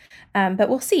life. But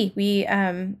we'll see. We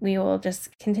will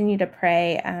just continue to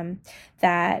pray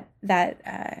that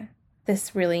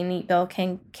this really neat bill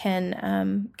can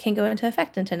go into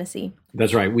effect in Tennessee.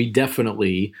 That's right. We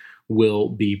definitely will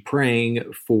be praying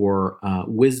for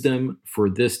wisdom for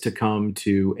this to come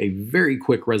to a very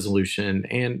quick resolution,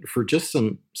 and for just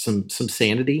some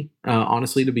sanity,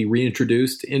 honestly, to be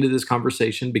reintroduced into this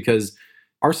conversation, because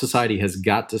our society has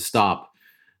got to stop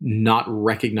not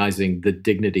recognizing the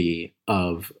dignity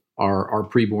of our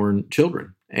preborn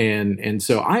children. And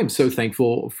so I am so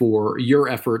thankful for your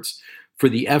efforts, for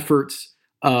the efforts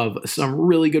of some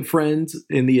really good friends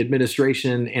in the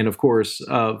administration, and of course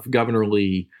of Governor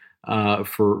Lee,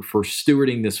 for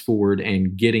stewarding this forward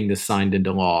and getting this signed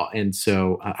into law. And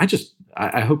so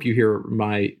I hope you hear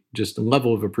my just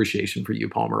level of appreciation for you,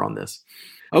 Palmer, on this.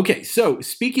 Okay, so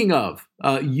speaking of,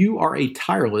 you are a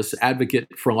tireless advocate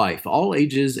for life, all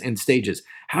ages and stages.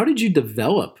 How did you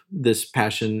develop this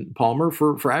passion, Palmer,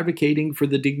 for advocating for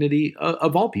the dignity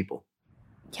of all people?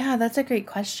 Yeah, that's a great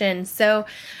question. So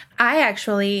I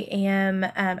actually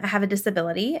I have a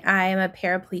disability. I am a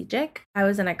paraplegic. I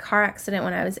was in a car accident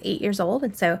when I was 8 years old.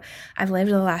 And so I've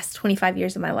lived the last 25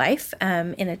 years of my life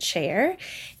in a chair.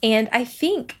 And I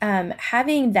think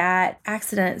having that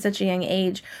accident at such a young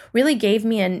age really gave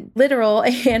me a literal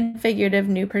and figurative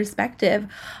new perspective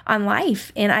on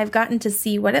life. And I've gotten to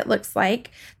see what it looks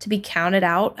like to be counted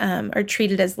out or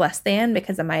treated as less than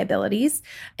because of my abilities.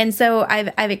 And so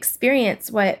I've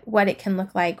experienced what it can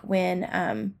look like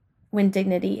when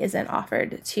dignity isn't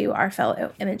offered to our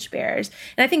fellow image bearers.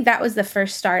 And I think that was the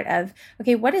first start of,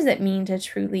 okay, what does it mean to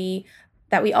truly,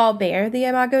 that we all bear the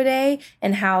Imago Dei,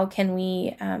 and how can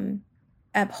we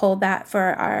uphold that for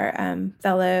our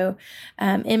fellow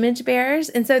image bearers?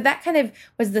 And so that kind of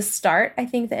was the start, I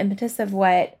think, the impetus of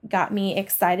what got me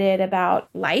excited about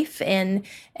life and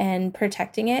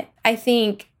protecting it. I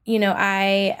think,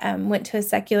 I went to a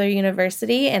secular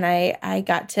university, and I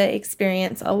got to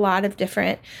experience a lot of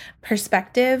different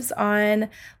perspectives on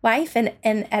life, and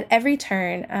at every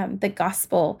turn, the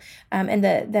gospel and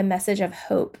the message of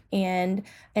hope and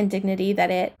dignity that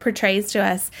it portrays to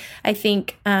us, I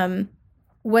think,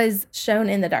 was shown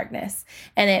in the darkness.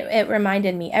 And it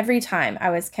reminded me every time I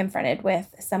was confronted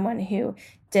with someone who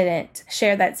didn't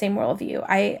share that same worldview.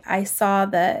 I saw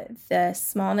the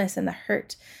smallness and the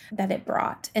hurt that it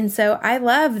brought. And so I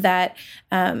love that,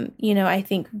 I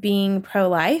think being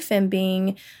pro-life and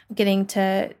getting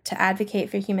to advocate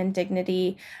for human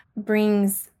dignity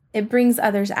brings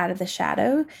others out of the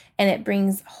shadow, and it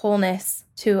brings wholeness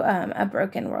to a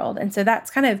broken world. And so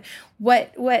that's kind of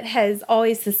what has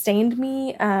always sustained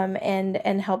me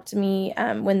and helped me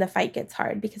when the fight gets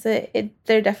hard, because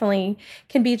there definitely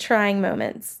can be trying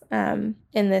moments in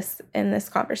this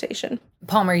conversation.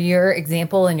 Palmer, your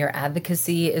example and your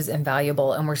advocacy is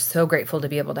invaluable, and we're so grateful to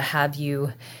be able to have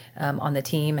you on the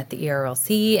team at the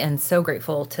ERLC, and so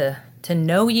grateful to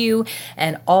know you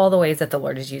and all the ways that the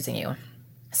Lord is using you.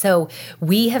 So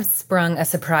we have sprung a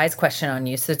surprise question on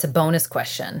you. So it's a bonus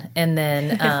question. And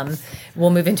then we'll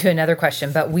move into another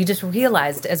question. But we just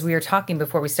realized as we were talking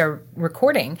before we started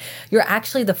recording, you're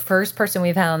actually the first person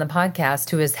we've had on the podcast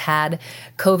who has had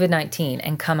COVID-19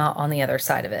 and come out on the other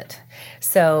side of it.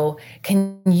 So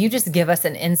can you just give us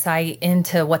an insight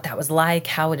into what that was like,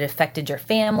 how it affected your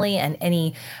family, and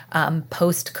any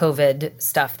post-COVID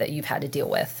stuff that you've had to deal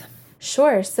with?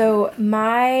 Sure. So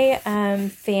my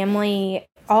family,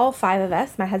 all 5 of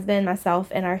us, my husband, myself,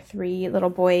 and our 3 little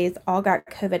boys, all got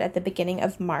COVID at the beginning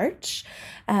of March.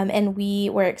 And we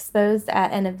were exposed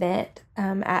at an event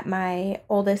at my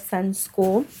oldest son's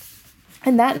school.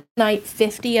 And that night,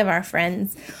 50 of our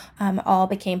friends all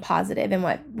became positive in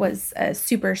what was a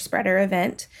super spreader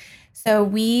event. So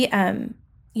we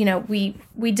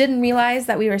didn't realize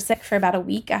that we were sick for about a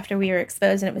week after we were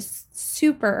exposed, and it was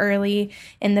super early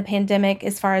in the pandemic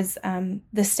as far as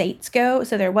the states go.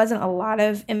 So there wasn't a lot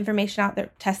of information out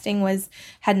there. Testing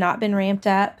had not been ramped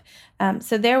up.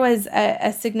 So there was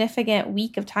a significant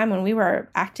week of time when we were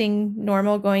acting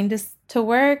normal, going to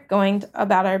work, going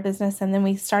about our business, and then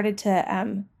we started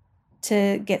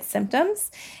to get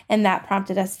symptoms, and that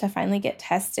prompted us to finally get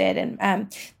tested.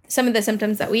 And some of the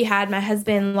symptoms that we had, my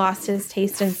husband lost his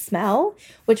taste and smell,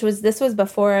 this was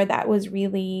before that was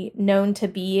really known to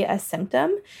be a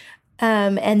symptom.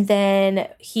 And then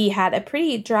he had a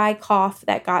pretty dry cough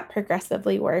that got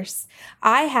progressively worse.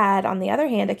 I had, on the other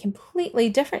hand, a completely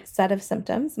different set of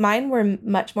symptoms. Mine were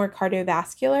much more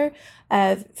cardiovascular,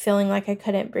 of feeling like I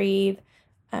couldn't breathe,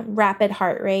 rapid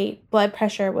heart rate, blood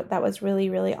pressure that was really,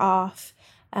 really off.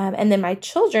 And then my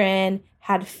children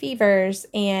had fevers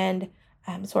and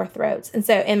sore throats.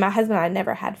 And my husband and I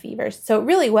never had fevers. So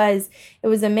it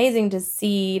was amazing to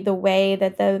see the way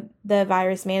that the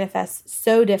virus manifests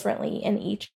so differently in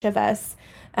each of us.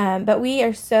 But we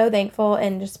are so thankful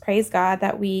and just praise God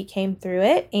that we came through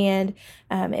it. And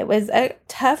it was a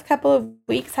tough couple of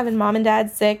weeks having mom and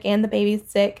dad sick and the babies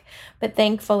sick. But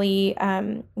thankfully,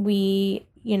 we,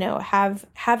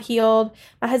 have healed.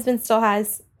 My husband still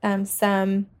has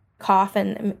some cough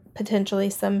and potentially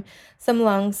some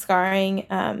lung scarring.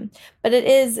 But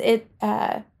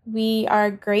we are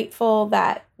grateful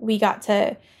that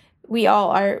we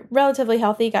all are relatively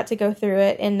healthy, got to go through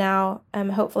it, and now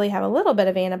hopefully have a little bit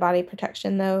of antibody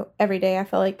protection, though every day I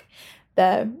feel like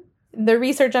the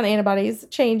research on antibodies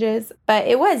changes. But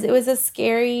it was a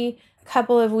scary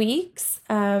couple of weeks,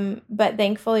 but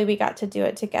thankfully we got to do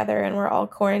it together, and we're all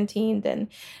quarantined,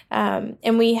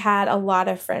 and we had a lot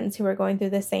of friends who were going through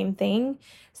the same thing,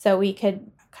 so we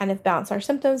could kind of bounce our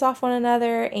symptoms off one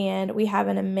another. And we have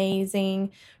an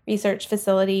amazing research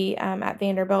facility at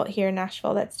Vanderbilt here in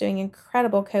Nashville that's doing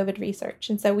incredible COVID research.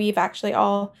 And so we've actually,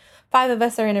 all 5 of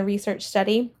us are in a research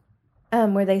study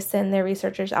where they send their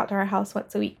researchers out to our house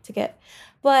once a week to get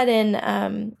blood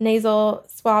and nasal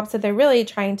swabs. So they're really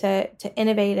trying to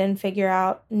innovate and figure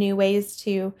out new ways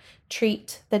to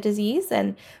treat the disease.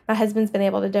 And my husband's been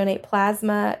able to donate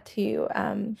plasma to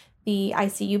the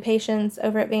ICU patients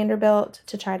over at Vanderbilt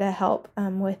to try to help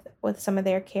with some of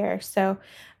their care. So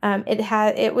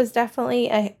it was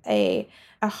definitely a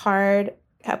hard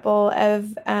couple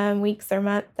of weeks or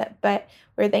month, but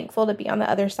we're thankful to be on the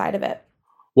other side of it.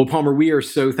 Well, Palmer, we are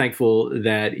so thankful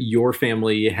that your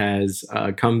family has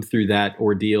come through that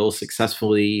ordeal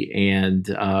successfully.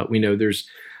 And we know there's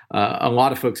a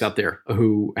lot of folks out there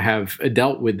who have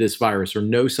dealt with this virus or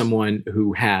know someone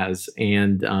who has.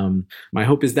 And my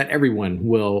hope is that everyone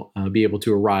will be able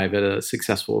to arrive at a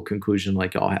successful conclusion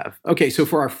like y'all have. Okay, so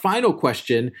for our final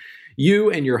question,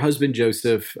 you and your husband,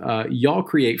 Joseph, y'all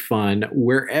create fun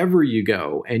wherever you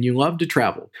go, and you love to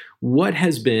travel. What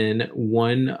has been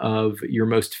one of your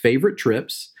most favorite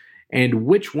trips, and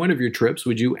which one of your trips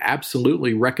would you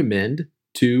absolutely recommend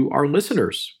to our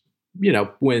listeners,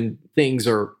 when things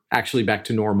are actually back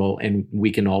to normal and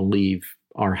we can all leave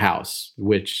our house,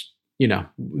 which,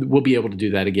 we'll be able to do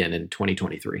that again in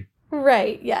 2023?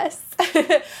 Right. Yes.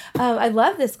 I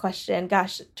love this question.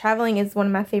 Gosh, traveling is one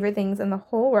of my favorite things in the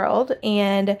whole world.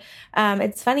 And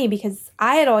it's funny because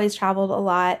I had always traveled a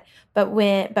lot, but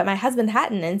my husband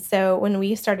hadn't. And so when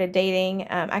we started dating,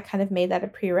 I kind of made that a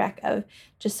prereq of,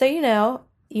 just so you know,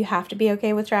 you have to be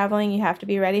okay with traveling. You have to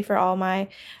be ready for all my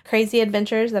crazy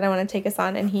adventures that I want to take us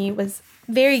on. And he was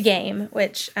very game,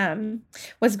 which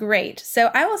was great.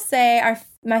 So I will say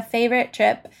my favorite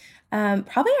trip,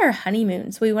 probably our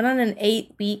honeymoons. We went on an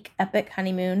 8-week epic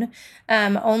honeymoon,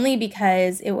 only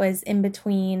because it was in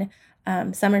between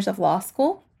summers of law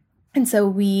school. And so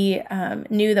we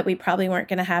knew that we probably weren't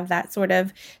going to have that sort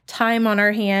of time on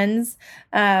our hands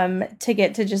to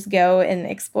get to just go and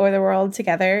explore the world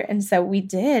together. And so we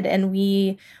did, and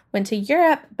we went to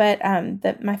Europe. But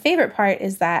my favorite part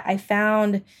is that I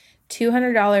found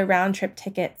 $200 round trip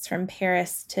tickets from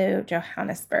Paris to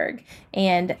Johannesburg.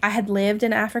 And I had lived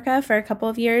in Africa for a couple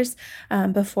of years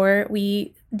before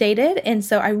we dated. And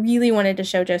so I really wanted to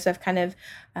show Joseph kind of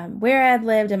where I had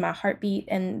lived and my heartbeat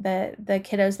and the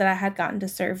kiddos that I had gotten to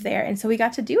serve there. And so we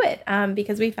got to do it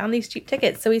because we found these cheap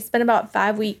tickets. So we spent about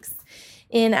 5 weeks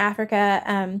in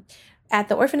Africa at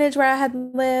the orphanage where I had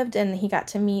lived, and he got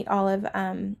to meet all of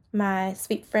my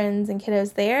sweet friends and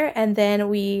kiddos there. And then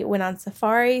we went on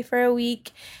safari for a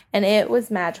week, and it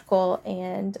was magical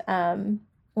and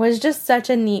was just such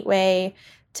a neat way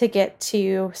to get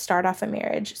to start off a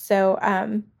marriage. So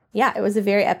yeah, it was a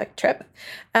very epic trip.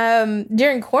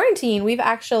 During quarantine, we've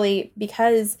actually,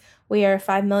 because we are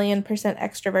 5 million%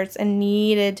 extroverts and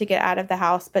needed to get out of the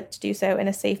house, but to do so in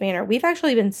a safe manner, we've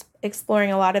actually been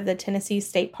exploring a lot of the Tennessee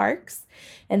state parks.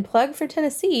 And plug for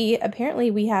Tennessee,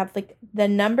 apparently we have like the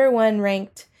 #1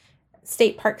 ranked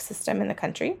state park system in the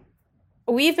country.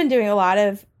 We've been doing a lot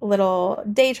of little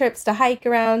day trips to hike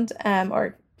around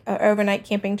or overnight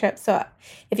camping trips. So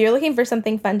if you're looking for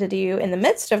something fun to do in the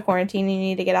midst of quarantine, you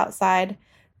need to get outside.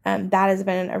 That has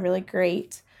been a really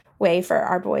great way for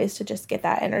our boys to just get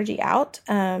that energy out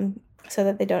so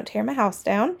that they don't tear my house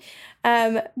down.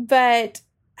 But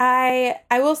I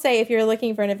will say, if you're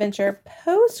looking for an adventure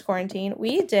post-quarantine,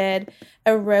 we did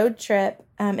a road trip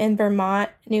in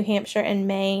Vermont, New Hampshire, and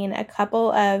Maine a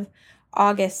couple of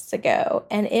Augusts ago,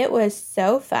 and it was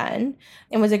so fun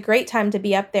and was a great time to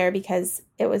be up there because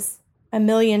it was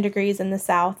 1,000,000 degrees in the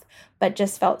south, but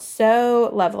just felt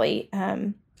so lovely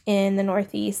in the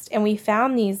Northeast. And we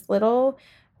found these little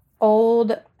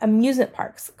old amusement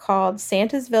parks called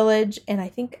Santa's Village and I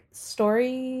think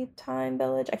Storytime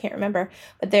Village. I can't remember,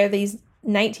 but they're these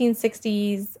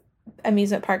 1960s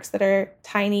amusement parks that are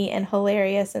tiny and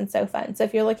hilarious and so fun. So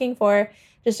if you're looking for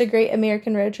just a great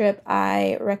American road trip,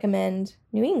 I recommend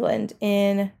New England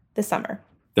in the summer.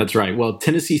 That's right. Well,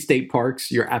 Tennessee state parks,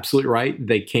 you're absolutely right.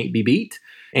 They can't be beat.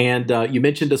 And you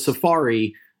mentioned a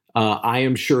safari. I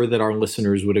am sure that our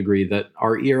listeners would agree that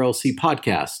our ERLC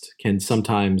podcast can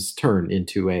sometimes turn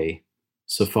into a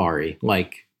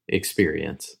safari-like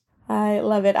experience. I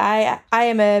love it. I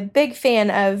am a big fan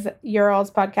of your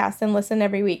all's podcast and listen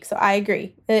every week. So I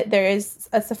agree. There is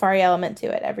a safari element to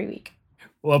it every week.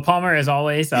 Well, Palmer, as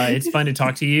always, it's fun to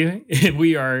talk to you.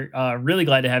 We are really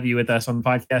glad to have you with us on the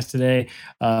podcast today.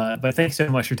 But thanks so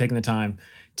much for taking the time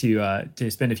to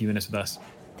spend a few minutes with us.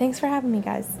 Thanks for having me,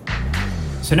 guys.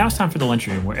 So now it's time for the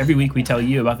lunchroom, where every week we tell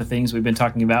you about the things we've been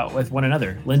talking about with one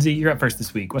another. Lindsay, you're up first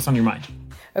this week. What's on your mind?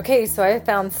 Okay, so I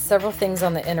found several things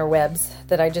on the interwebs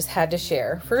that I just had to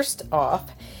share. First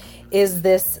off is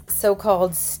this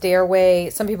so-called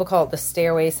stairway. Some people call it the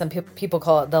stairway. Some people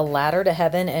call it the ladder to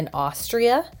heaven in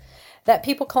Austria that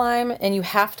people climb. And you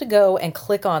have to go and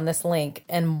click on this link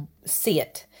and see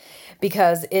it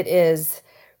because it is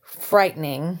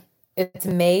frightening. It's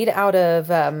made out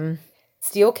of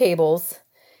steel cables.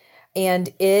 And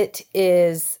it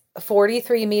is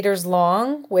 43 meters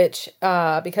long, which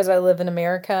because I live in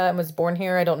America and was born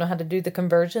here, I don't know how to do the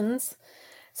conversions.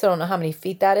 So I don't know how many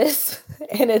feet that is.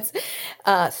 And it's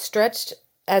stretched,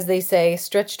 as they say,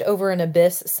 stretched over an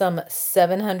abyss some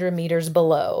 700 meters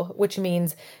below, which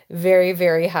means very,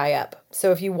 very high up.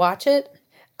 So if you watch it,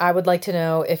 I would like to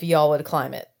know if y'all would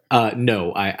climb it.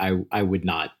 No, I would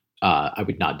not. I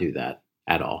would not do that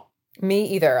at all. Me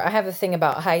either. I have a thing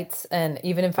about heights, and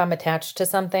even if I'm attached to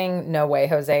something, no way,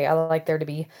 Jose. I like there to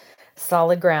be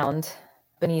solid ground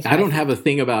beneath. I don't have a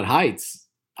thing about heights.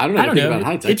 I don't have a thing about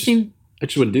heights. I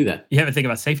just wouldn't do that. You have a thing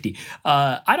about safety.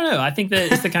 I don't know. I think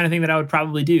that it's the kind of thing that I would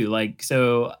probably do. Like,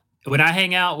 so when I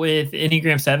hang out with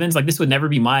Enneagram 7s, like this would never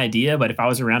be my idea. But if I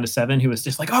was around a 7 who was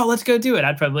just like, oh, let's go do it,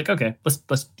 I'd probably be like, okay,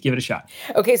 let's give it a shot.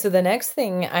 Okay, so the next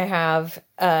thing I have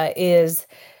is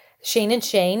Shane and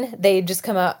Shane. They just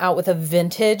come out with a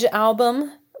vintage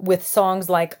album with songs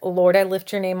like Lord, I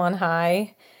Lift Your Name on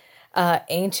High,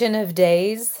 Ancient of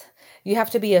Days. You have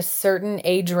to be a certain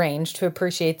age range to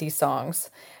appreciate these songs,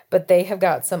 but they have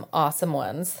got some awesome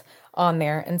ones on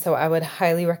there. And so I would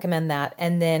highly recommend that.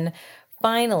 And then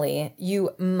finally,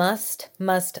 you must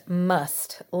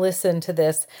listen to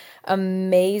this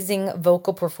amazing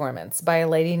vocal performance by a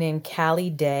lady named Callie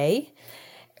Day.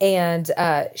 And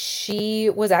she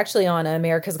was actually on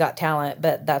America's Got Talent,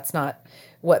 but that's not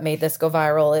what made this go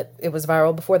viral. It was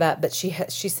viral before that, but she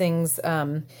sings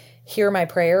Hear My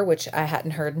Prayer, which I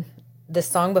hadn't heard this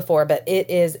song before, but it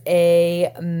is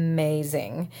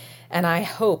amazing. And I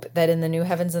hope that in the new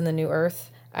heavens and the new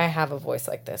earth, I have a voice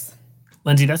like this.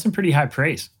 Lindsay, that's some pretty high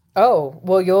praise. Oh,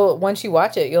 well, once you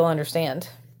watch it, you'll understand.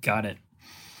 Got it.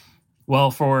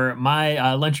 Well, for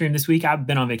my lunchroom this week, I've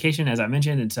been on vacation, as I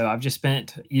mentioned, and so I've just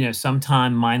spent, some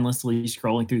time mindlessly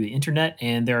scrolling through the internet,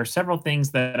 and there are several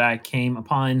things that I came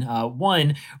upon.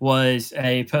 One was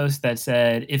a post that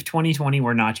said, if 2020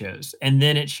 were nachos, and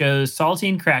then it shows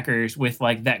saltine crackers with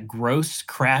like that gross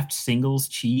Kraft Singles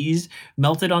cheese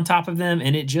melted on top of them,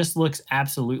 and it just looks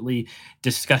absolutely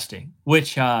disgusting,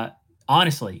 which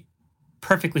honestly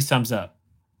perfectly sums up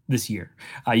this year.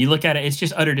 You look at it, it's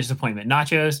just utter disappointment.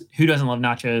 Nachos, who doesn't love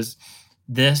nachos?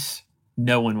 This,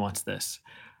 no one wants this.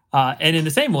 And in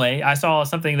the same way, I saw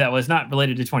something that was not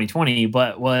related to 2020,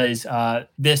 but was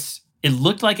it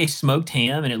looked like a smoked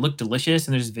ham and it looked delicious.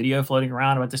 And there's a video floating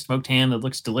around about the smoked ham that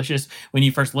looks delicious when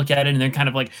you first look at it, and they're kind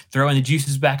of like throwing the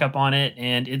juices back up on it.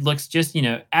 And it looks just,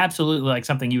 absolutely like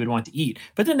something you would want to eat.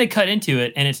 But then they cut into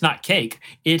it and it's not cake,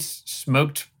 it's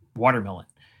smoked watermelon.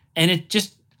 And it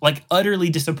just like utterly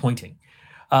disappointing.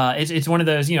 It's one of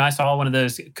those, I saw one of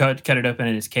those cut it open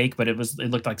and it's cake, but it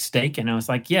looked like steak. And I was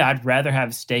like, yeah, I'd rather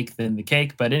have steak than the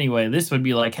cake. But anyway, this would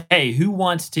be like, hey, who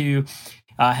wants to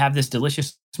have this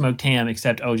delicious smoked ham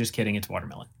except, oh, just kidding, it's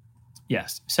watermelon.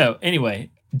 Yes. So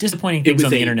anyway, disappointing things on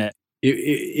the internet.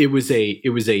 It was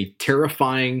a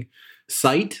terrifying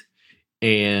sight,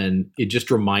 and it just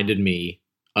reminded me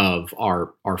of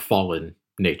our fallen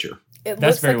nature. It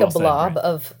looks like a blob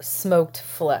of smoked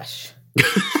flesh.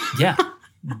 Yeah.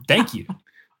 Thank you.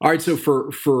 All right. So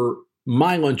for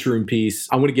my lunchroom piece,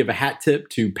 I want to give a hat tip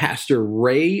to Pastor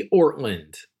Ray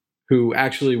Ortland, who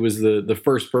actually was the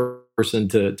first person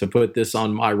to put this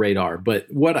on my radar. But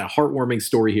what a heartwarming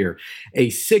story here. A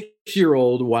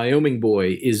 6-year-old Wyoming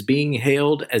boy is being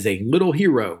hailed as a little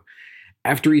hero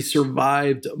after he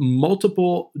survived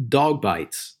multiple dog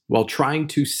bites while trying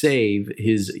to save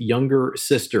his younger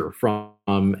sister from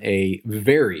a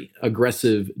very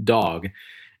aggressive dog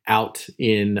out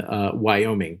in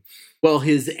Wyoming. Well,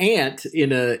 his aunt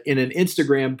in an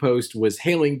Instagram post was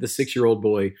hailing the 6-year-old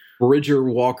boy, Bridger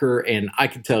Walker, and I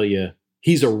can tell you,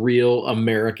 he's a real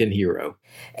American hero.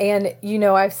 And,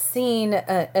 I've seen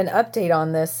an update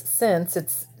on this since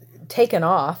it's taken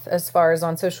off as far as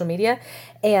on social media.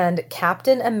 And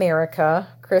Captain America,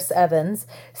 Chris Evans,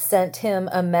 sent him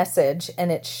a message, and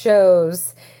it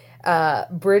shows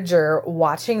Bridger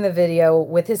watching the video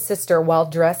with his sister while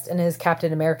dressed in his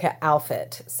Captain America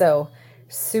outfit. So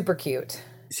super cute.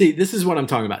 See, this is what I'm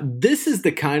talking about. This is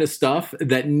the kind of stuff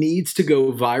that needs to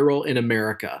go viral in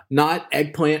America. Not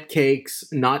eggplant cakes,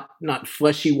 not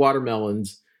fleshy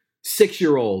watermelons.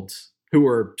 6-year-olds who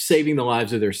are saving the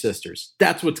lives of their sisters.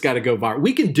 That's what's got to go viral.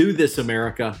 We can do this,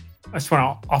 America. I just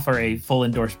want to offer a full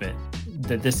endorsement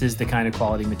that this is the kind of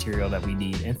quality material that we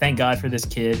need. And thank God for this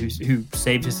kid who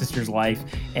saved his sister's life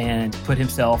and put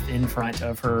himself in front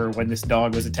of her when this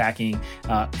dog was attacking.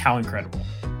 How incredible.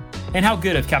 And how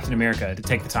good of Captain America to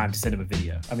take the time to send him a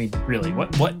video. I mean, really,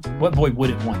 what boy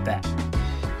wouldn't want that?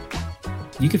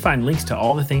 You can find links to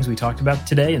all the things we talked about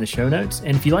today in the show notes.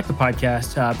 And if you like the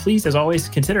podcast, please, as always,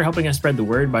 consider helping us spread the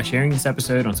word by sharing this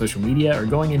episode on social media or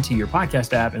going into your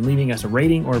podcast app and leaving us a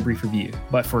rating or a brief review.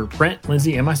 But for Brent,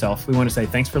 Lindsay, and myself, we want to say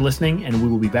thanks for listening, and we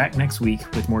will be back next week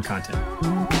with more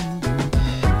content.